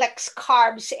complex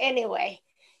carbs anyway,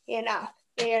 you know,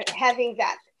 having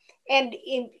that. And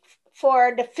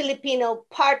for the Filipino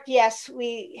part, yes,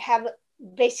 we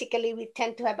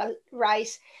tend to have a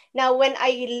rice. Now, when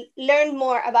I learn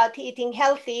more about eating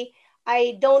healthy,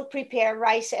 I don't prepare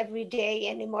rice every day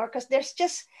anymore, because there's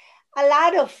just a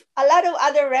lot of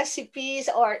other recipes,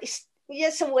 or it's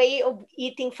just a way of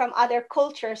eating from other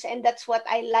cultures, and that's what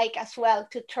I like as well,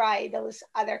 to try those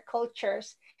other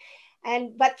cultures.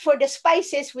 And but for the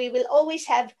spices, we will always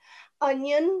have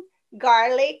onion,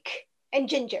 garlic, and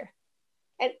ginger.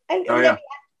 And Oh let yeah. me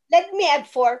let me add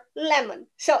for lemon.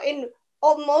 So in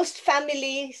almost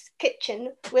family's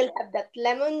kitchen, we'll have that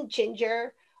lemon,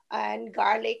 ginger, and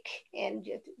garlic, and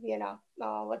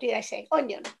what did I say?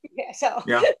 Onion. Yeah, so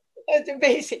Yeah. that's the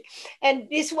basic. And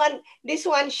this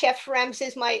one, Chef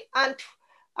Ramses, my aunt,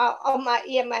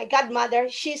 my godmother,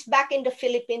 she's back in the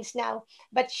Philippines now.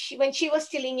 But when she was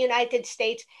still in United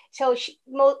States, so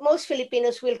most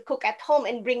Filipinos will cook at home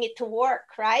and bring it to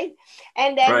work, right?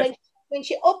 And then Right. when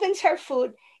she opens her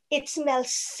food, it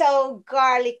smells so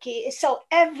garlicky. So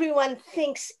everyone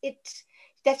thinks it's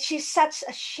that she's such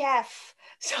a chef.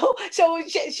 So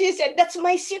she said, "That's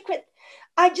my secret.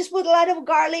 I just put a lot of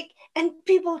garlic, and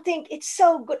people think it's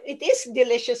so good. It is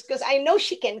delicious because I know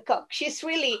she can cook. She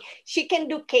can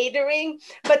do catering,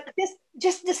 but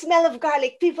just the smell of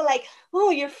garlic, people like,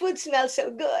 oh, your food smells so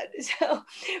good." So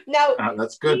now,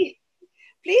 That's good. please,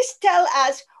 please tell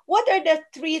us, what are the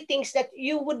three things that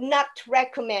you would not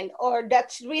recommend, or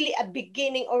that's really a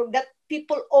beginning, or that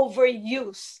people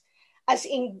overuse as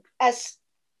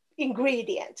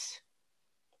ingredients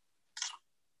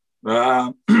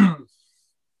Uh,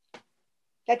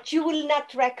 that you will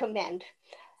not recommend?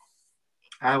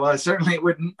 well, I certainly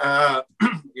wouldn't,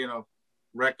 you know,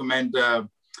 recommend. Let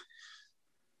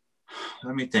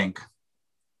me think.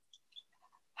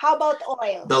 How about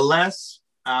oil? The less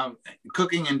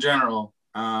cooking in general,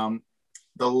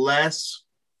 the less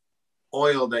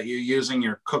oil that you use in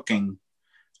your cooking,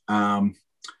 um,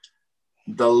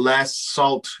 the less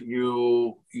salt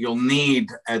you'll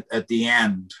need at the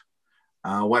end.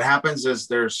 What happens is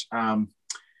there's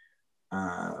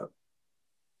uh,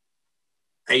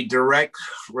 a direct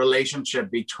relationship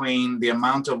between the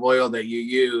amount of oil that you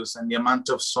use and the amount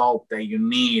of salt that you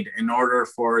need in order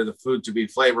for the food to be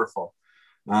flavorful.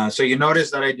 So you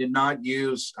notice that I did not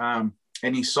use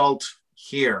any salt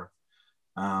here.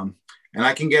 And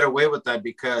I can get away with that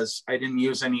because I didn't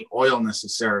use any oil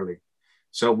necessarily.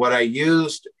 So what I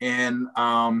used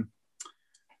to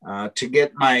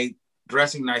get my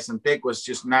dressing nice and thick was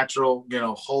just natural,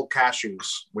 whole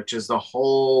cashews, which is the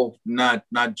whole nut,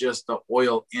 not just the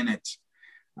oil in it.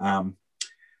 Um,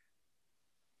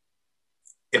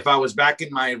 if I was back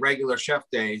in my regular chef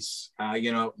days,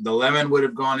 the lemon would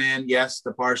have gone in, yes,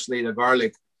 the parsley, the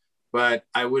garlic, but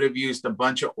I would have used a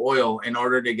bunch of oil in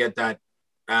order to get that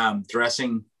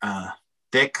dressing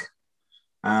thick,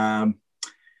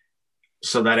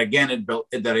 so that again,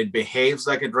 it behaves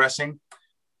like a dressing.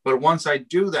 But once I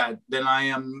do that, then I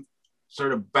am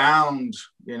sort of bound,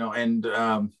 and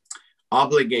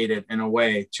obligated in a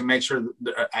way to make sure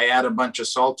that I add a bunch of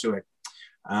salt to it.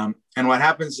 And what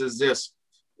happens is this: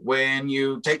 when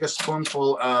you take a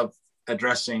spoonful of a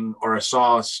dressing or a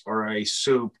sauce or a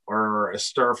soup or a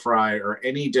stir fry or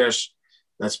any dish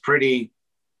that's pretty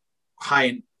high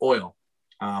in oil,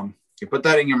 you put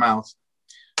that in your mouth.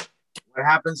 What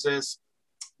happens is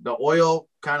the oil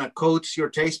kind of coats your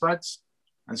taste buds.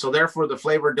 And so therefore the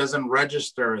flavor doesn't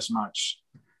register as much.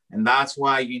 And that's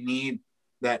why you need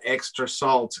that extra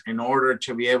salt in order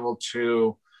to be able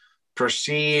to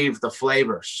perceive the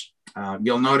flavors.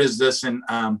 You'll notice this in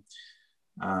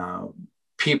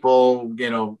people,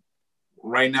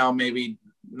 right now, maybe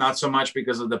not so much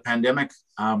because of the pandemic,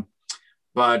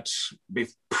 but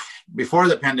before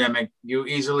the pandemic, you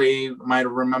easily might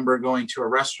remember going to a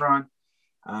restaurant,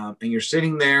 and you're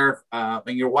sitting there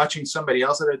and you're watching somebody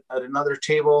else at another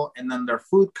table, and then their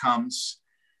food comes,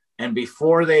 and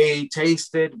before they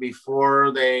taste it,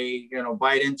 before they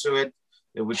bite into it,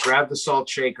 they would grab the salt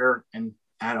shaker and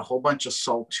add a whole bunch of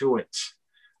salt to it.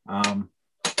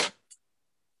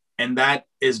 And that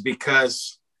is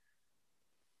because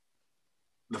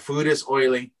the food is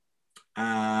oily.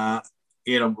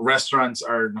 Restaurants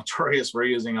are notorious for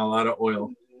using a lot of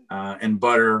oil and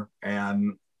butter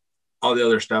and all the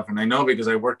other stuff. And I know because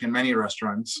I worked in many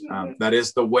restaurants, that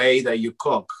is the way that you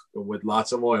cook, with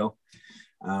lots of oil.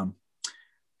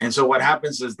 And so what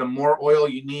happens is the more oil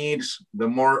you need, the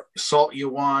more salt you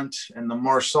want, and the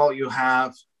more salt you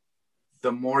have,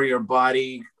 the more your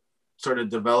body sort of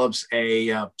develops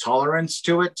a tolerance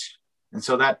to it. And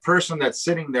so that person that's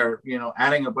sitting there,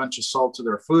 adding a bunch of salt to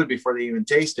their food before they even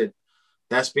taste it,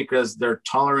 that's because their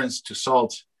tolerance to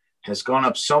salt has gone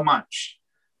up so much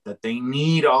that they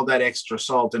need all that extra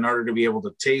salt in order to be able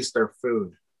to taste their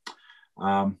food.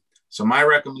 So my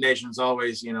recommendation is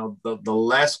always, the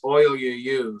less oil you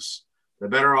use, the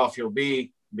better off you'll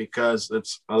be, because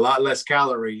it's a lot less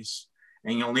calories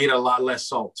and you'll need a lot less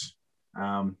salt.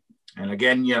 And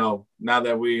again, now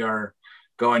that we are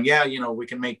going, we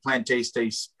can make plant taste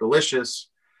delicious.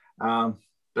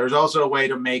 There's also a way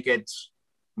to make it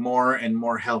more and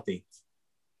more healthy.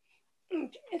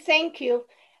 Thank you.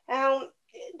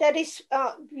 That is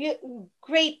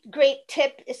great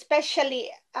tip, especially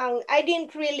I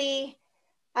didn't really,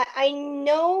 I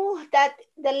know that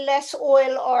the less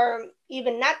oil or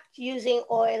even not using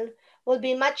oil will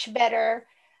be much better,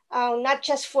 not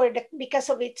just because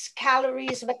of its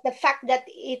calories, but the fact that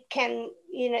it can,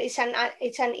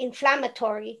 it's an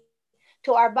inflammatory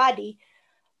to our body.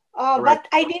 But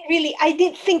I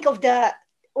didn't think of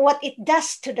what it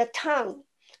does to the tongue.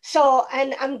 So,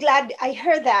 and I'm glad I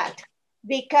heard that,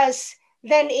 because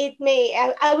then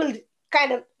I will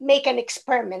kind of make an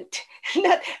experiment.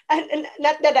 Not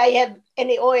that I have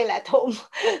any oil at home,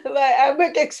 but I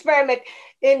would experiment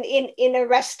in a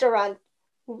restaurant,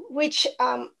 which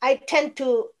I tend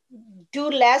to do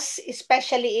less,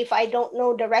 especially if I don't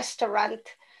know the restaurant,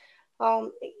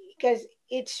 because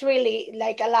it's really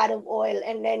like a lot of oil,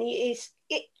 and then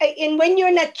and when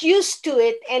you're not used to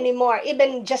it anymore,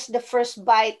 even just the first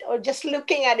bite or just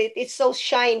looking at it, it's so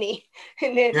shiny.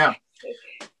 And then, yeah,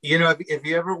 if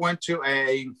you ever went to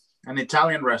an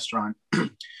Italian restaurant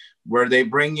where they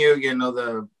bring you,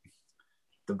 the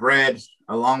bread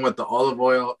along with the olive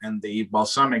oil and the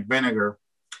balsamic vinegar.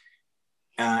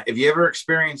 If you ever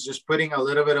experience just putting a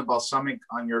little bit of balsamic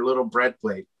on your little bread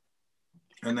plate,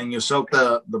 and then you soak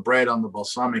the bread on the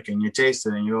balsamic and you taste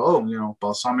it and you go, oh,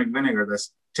 balsamic vinegar,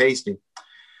 that's tasty.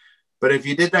 But if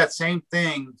you did that same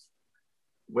thing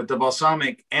with the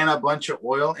balsamic and a bunch of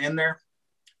oil in there,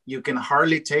 you can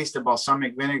hardly taste the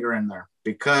balsamic vinegar in there,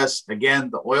 because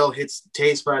again, the oil hits the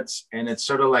taste buds and it's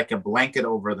sort of like a blanket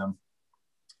over them.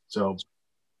 So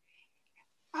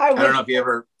I don't know if you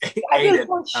ever ate it.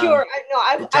 For sure.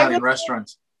 Italian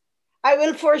restaurants. I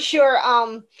will for sure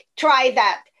try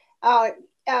that.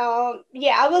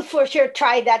 I will for sure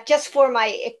try that, just for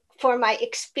my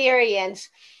experience.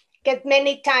 Because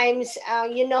many times,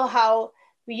 you know how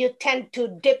you tend to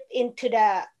dip into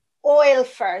the oil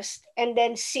first and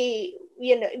then see,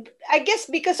 I guess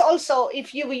because also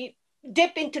if you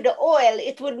dip into the oil,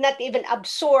 it would not even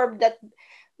absorb that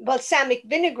balsamic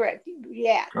vinaigrette.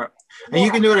 Yeah. Right. And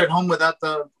you can do it at home without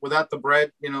the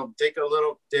bread. Take a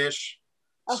little dish,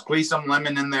 squeeze some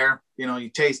lemon in there. You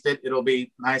taste it. It'll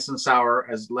be nice and sour,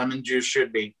 as lemon juice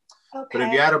should be. Okay. But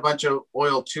if you add a bunch of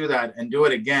oil to that and do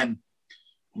it again,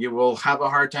 you will have a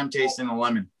hard time tasting the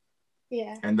lemon.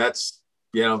 Yeah. And that's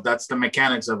the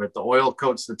mechanics of it. The oil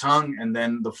coats the tongue and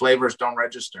then the flavors don't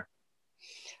register.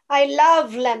 I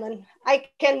love lemon. I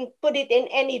can put it in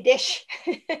any dish.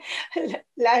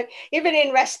 Like even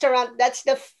in restaurant, that's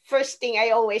the first thing I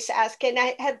always ask. Can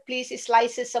I have please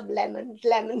slices of lemon?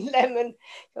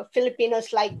 So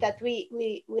Filipinos like that.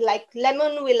 We like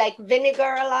lemon. We like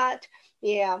vinegar a lot.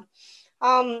 Yeah.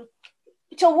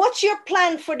 So what's your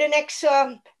plan for the next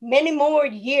many more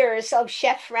years of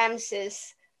Chef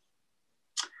Ramses?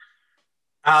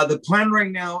 The plan right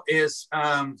now is,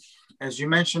 as you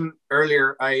mentioned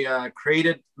earlier, I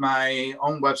created my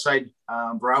own website,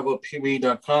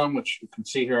 bravopw.com, which you can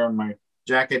see here on my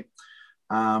jacket.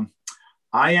 I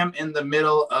am in the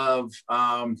middle of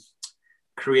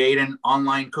creating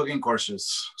online cooking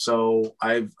courses. So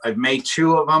I've made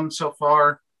 2 of them so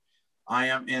far. I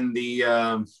am in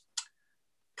the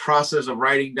process of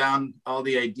writing down all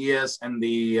the ideas and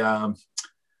the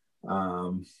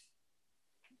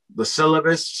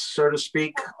syllabus, so to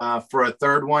speak, for a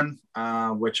 3rd one,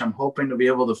 which I'm hoping to be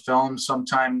able to film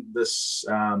sometime this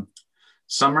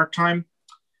summertime.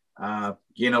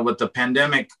 With the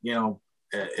pandemic,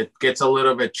 it gets a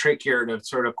little bit trickier to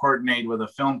sort of coordinate with a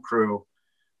film crew.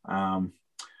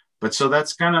 But so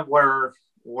that's kind of where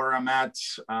I'm at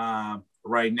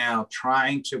right now,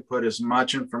 trying to put as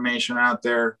much information out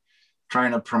there,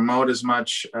 trying to promote as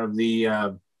much of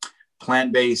the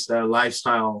plant-based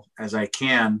lifestyle as I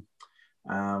can.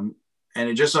 And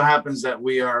it just so happens that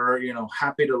we are,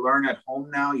 happy to learn at home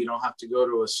now. You don't have to go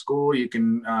to a school. You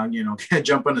can,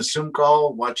 jump on a Zoom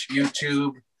call, watch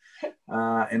YouTube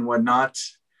and whatnot.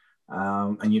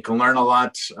 And you can learn a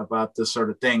lot about this sort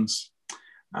of things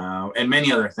and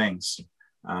many other things.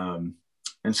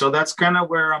 And so that's kind of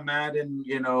where I'm at in,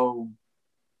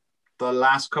 the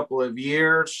last couple of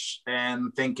years,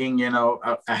 and thinking,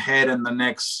 ahead in the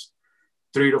next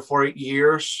 3 to 4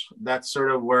 years. That's sort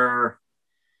of where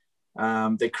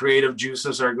the creative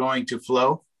juices are going to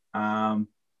flow.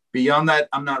 Beyond that,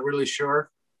 I'm not really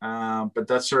sure. But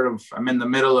that's sort of, I'm in the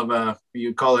middle of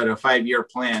you call it a 5-year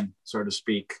plan, so to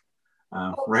speak,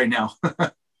 right now.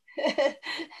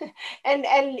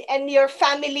 And your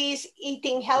family's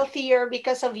eating healthier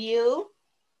because of you?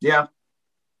 Yeah.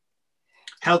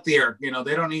 Healthier,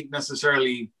 they don't eat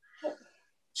necessarily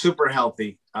super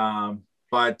healthy.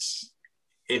 But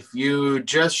if you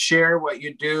just share what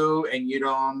you do and you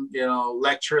don't,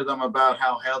 lecture them about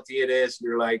how healthy it is,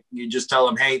 you just tell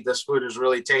them, hey, this food is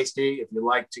really tasty. If you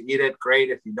like to eat it,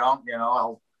 great. If you don't,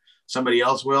 somebody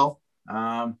else will.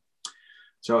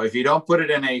 So if you don't put it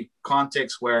in a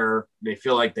context where they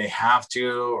feel like they have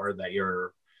to, or that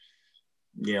you're,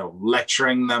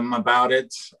 lecturing them about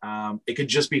it, it could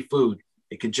just be food.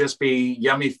 It could just be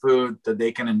yummy food that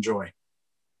they can enjoy.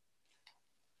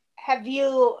 Have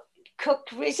you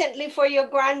cooked recently for your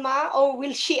grandma, or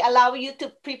will she allow you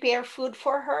to prepare food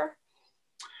for her?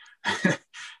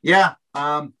 Yeah.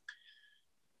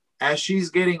 As she's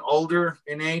getting older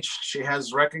in age, she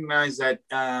has recognized that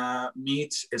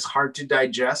meat is hard to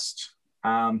digest.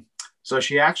 So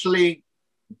she actually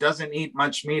doesn't eat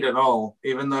much meat at all,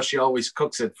 even though she always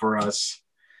cooks it for us.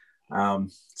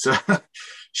 So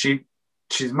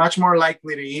she's much more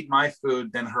likely to eat my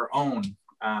food than her own.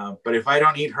 But if I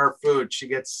don't eat her food,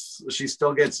 she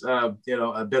still gets a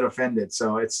bit offended.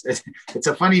 So it's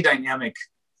a funny dynamic.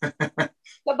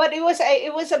 But it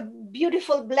was a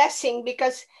beautiful blessing,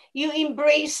 because you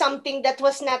embraced something that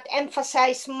was not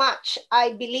emphasized much,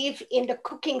 I believe, in the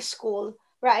cooking school,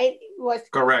 right? It was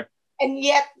correct. And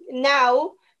yet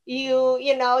now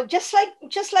just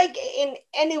like in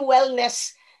any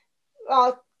wellness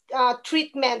uh,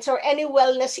 treatments or any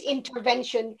wellness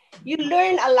intervention, you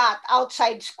learn a lot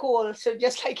outside school. So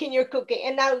just like in your cooking,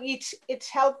 and now it's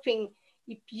helping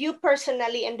you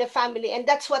personally and the family. And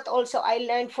that's what also I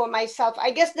learned for myself.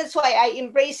 I guess that's why I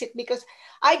embrace it, because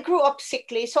I grew up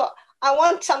sickly. So I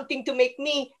want something to make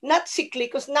me not sickly,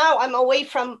 because now I'm away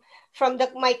from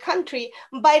my country.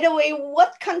 By the way,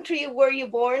 what country were you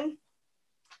born?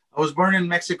 I was born in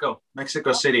Mexico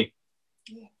City.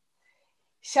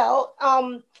 So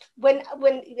when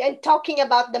and talking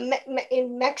about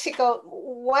in Mexico,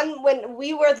 when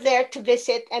we were there to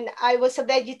visit, and I was a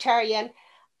vegetarian,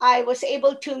 I was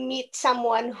able to meet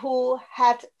someone who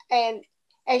had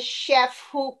a chef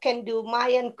who can do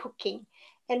Mayan cooking,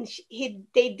 and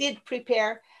they did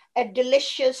prepare a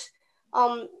delicious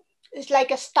it's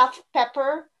like a stuffed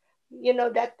pepper,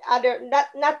 that other,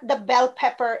 not the bell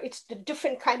pepper, it's the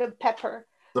different kind of pepper.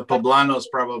 The poblanos,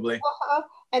 probably.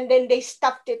 And then they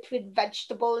stuffed it with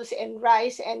vegetables and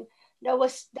rice, and that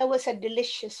was a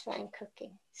delicious fine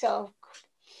cooking. So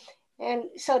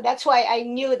that's why I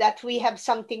knew that we have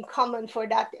something common for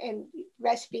that and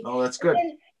recipe. Oh, that's good.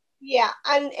 Yeah,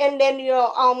 and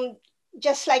then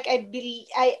just like I believe,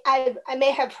 I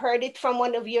may have heard it from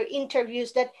one of your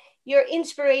interviews, that your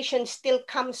inspiration still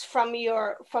comes from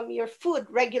your food,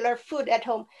 regular food at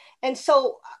home. And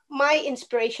so my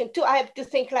inspiration too, I have to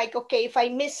think like, okay, if I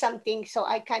miss something, so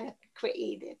I kind of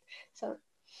create it. So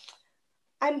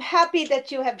I'm happy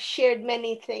that you have shared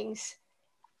many things.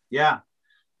 Yeah,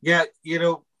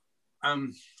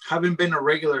 having been a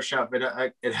regular chef,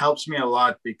 it helps me a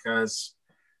lot, because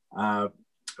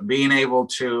being able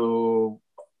to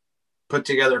put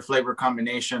together flavor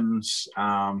combinations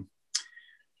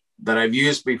that I've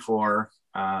used before,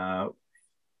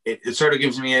 it sort of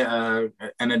gives me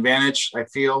an advantage, I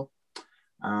feel.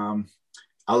 A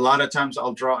lot of times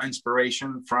I'll draw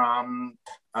inspiration from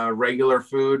regular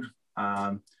food.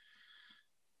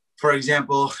 For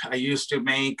example, I used to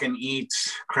make and eat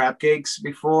crab cakes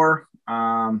before,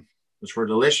 which were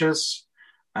delicious.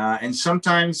 And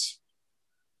sometimes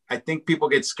I think people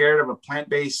get scared of a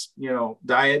plant-based,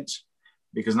 diet,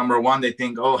 because number one, they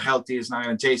think, oh, healthy is not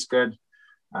going to taste good.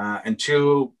 And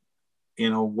two,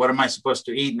 what am I supposed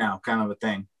to eat now, kind of a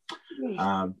thing.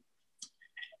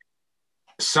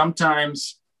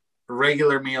 Sometimes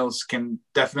regular meals can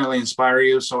definitely inspire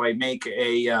you. So I make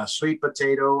a sweet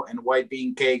potato and white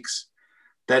bean cakes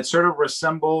that sort of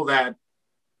resemble that,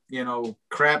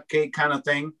 crab cake kind of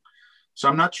thing. So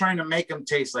I'm not trying to make them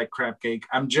taste like crab cake.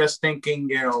 I'm just thinking,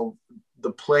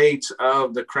 the plates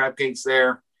of the crab cakes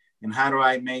there, and how do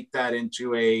I make that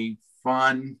into a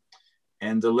fun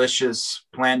and delicious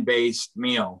plant-based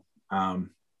meal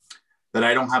that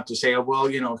I don't have to say, oh, well,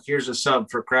 here's a sub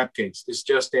for crab cakes. It's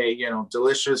just a,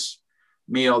 delicious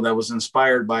meal that was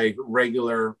inspired by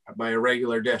a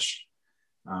regular dish.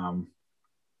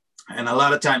 And a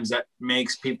lot of times that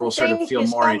makes people sort of Thank feel you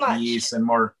more so at much. ease and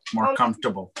more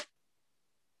comfortable.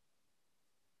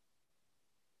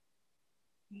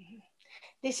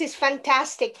 This is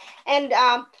fantastic. And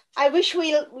I wish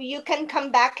you can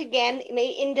come back again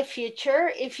in the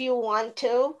future if you want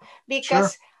to,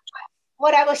 because Sure.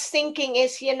 what I was thinking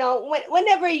is,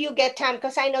 whenever you get time,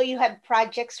 because I know you have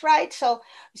projects, right? So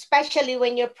especially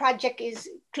when your project is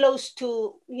close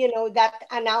to, that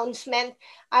announcement,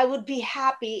 I would be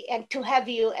happy and to have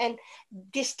you. And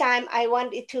this time I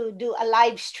wanted to do a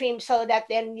live stream so that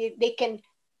then they can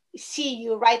see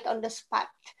you right on the spot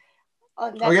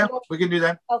on Oh that yeah, moment. we can do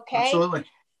that. Okay. Absolutely.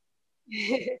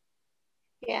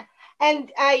 Yeah.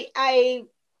 And I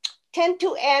tend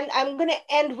to end, I'm going to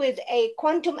end with a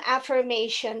quantum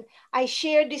affirmation. I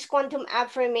share these quantum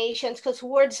affirmations because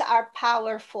words are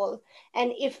powerful.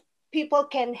 And if people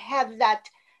can have that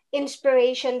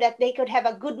inspiration, that they could have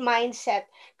a good mindset.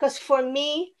 Because for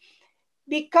me,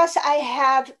 because I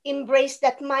have embraced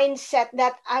that mindset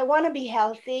that I want to be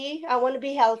healthy, I want to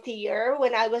be healthier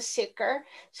when I was sicker.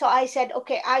 So I said,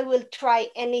 okay, I will try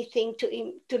anything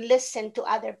to listen to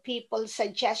other people's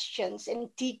suggestions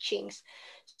and teachings.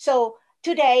 So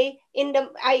today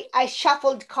I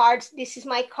shuffled cards. This is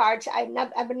my cards. I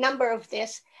have a number of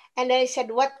this. And I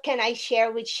said, what can I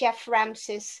share with Chef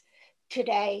Ramses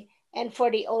today and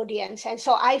for the audience? And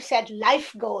so I said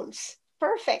life goals.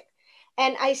 Perfect.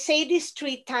 And I say this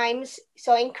 3 times.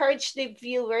 So I encourage the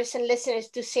viewers and listeners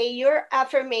to say your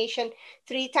affirmation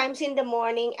 3 times in the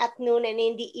morning, at noon, and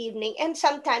in the evening. And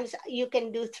sometimes you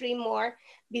can do 3 more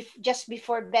just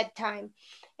before bedtime.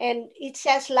 And it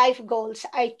says life goals.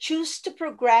 I choose to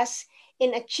progress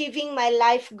in achieving my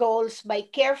life goals by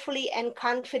carefully and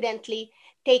confidently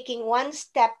taking one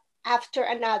step after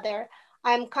another.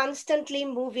 I'm constantly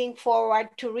moving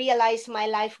forward to realize my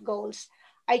life goals.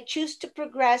 I choose to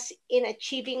progress in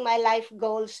achieving my life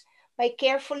goals by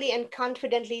carefully and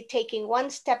confidently taking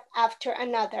one step after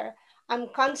another. I'm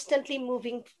constantly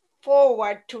moving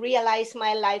forward to realize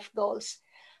my life goals.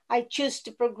 I choose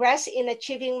to progress in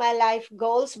achieving my life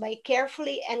goals by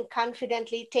carefully and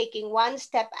confidently taking one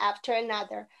step after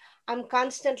another. I'm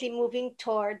constantly moving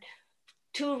toward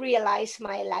to realize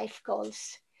my life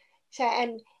goals. So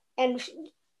and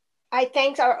I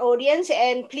thank our audience,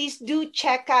 and please do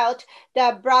check out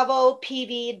the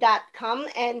bravopv.com,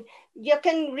 and you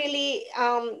can really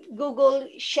Google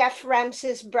Chef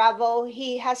Ramses Bravo.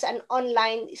 He has an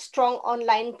strong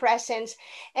online presence.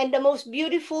 And the most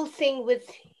beautiful thing with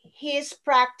his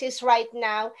practice right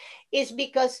now is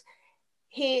because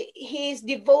he's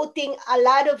devoting a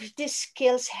lot of these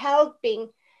skills helping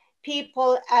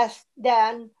people as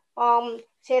the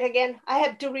say it again. I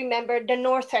have to remember the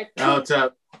North are Oh, two. it's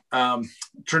a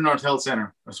True North Health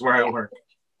Center. That's where I Yeah, work.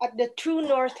 at the True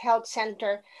North Health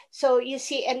Center. So you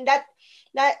see, and that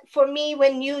for me,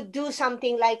 when you do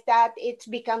something like that, it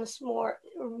becomes more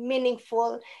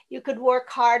meaningful. You could work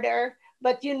harder,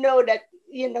 but you know that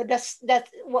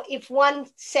if one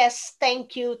says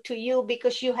thank you to you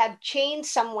because you have changed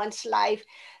someone's life,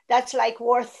 that's like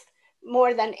worth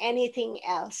more than anything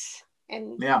else.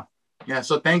 And Yeah. Yeah.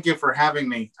 So thank you for having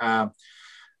me.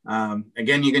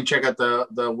 Again, you can check out the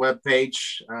website,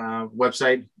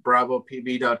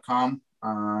 bravopb.com.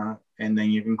 And then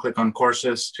you can click on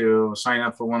courses to sign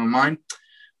up for one of mine.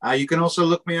 You can also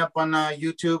look me up on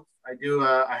YouTube.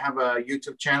 I have a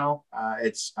YouTube channel.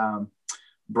 It's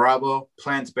Bravo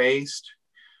Plant Based.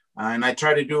 And I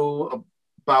try to do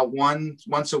about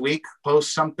once a week,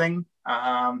 post something,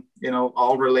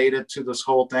 all related to this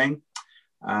whole thing.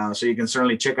 So you can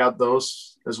certainly check out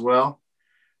those as well.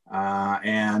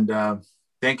 And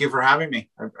thank you for having me.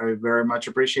 I very much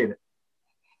appreciate it.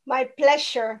 my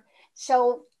pleasure.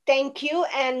 So thank you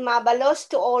and mabalos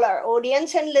to all our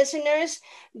audience and listeners.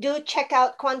 Do check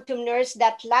out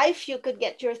quantumnurse.life. You could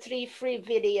get your 3 free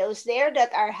videos there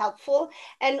that are helpful.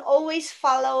 And always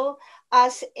follow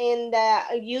us in the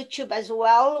YouTube as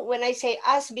well. When I say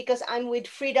us, because I'm with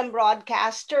Freedom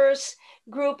Broadcasters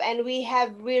group, and we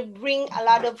bring a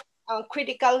lot of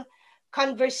critical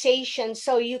conversations,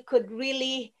 so you could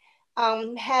really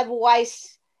have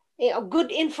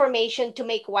good information to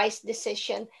make wise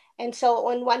decision. And so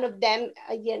on, one of them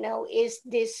is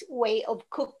this way of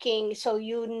cooking, so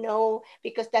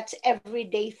because that's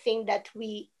everyday thing that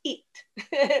we eat.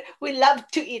 We love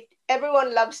to eat,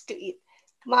 everyone loves to eat.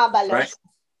 Right. Mabalos.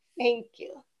 Thank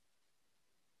you.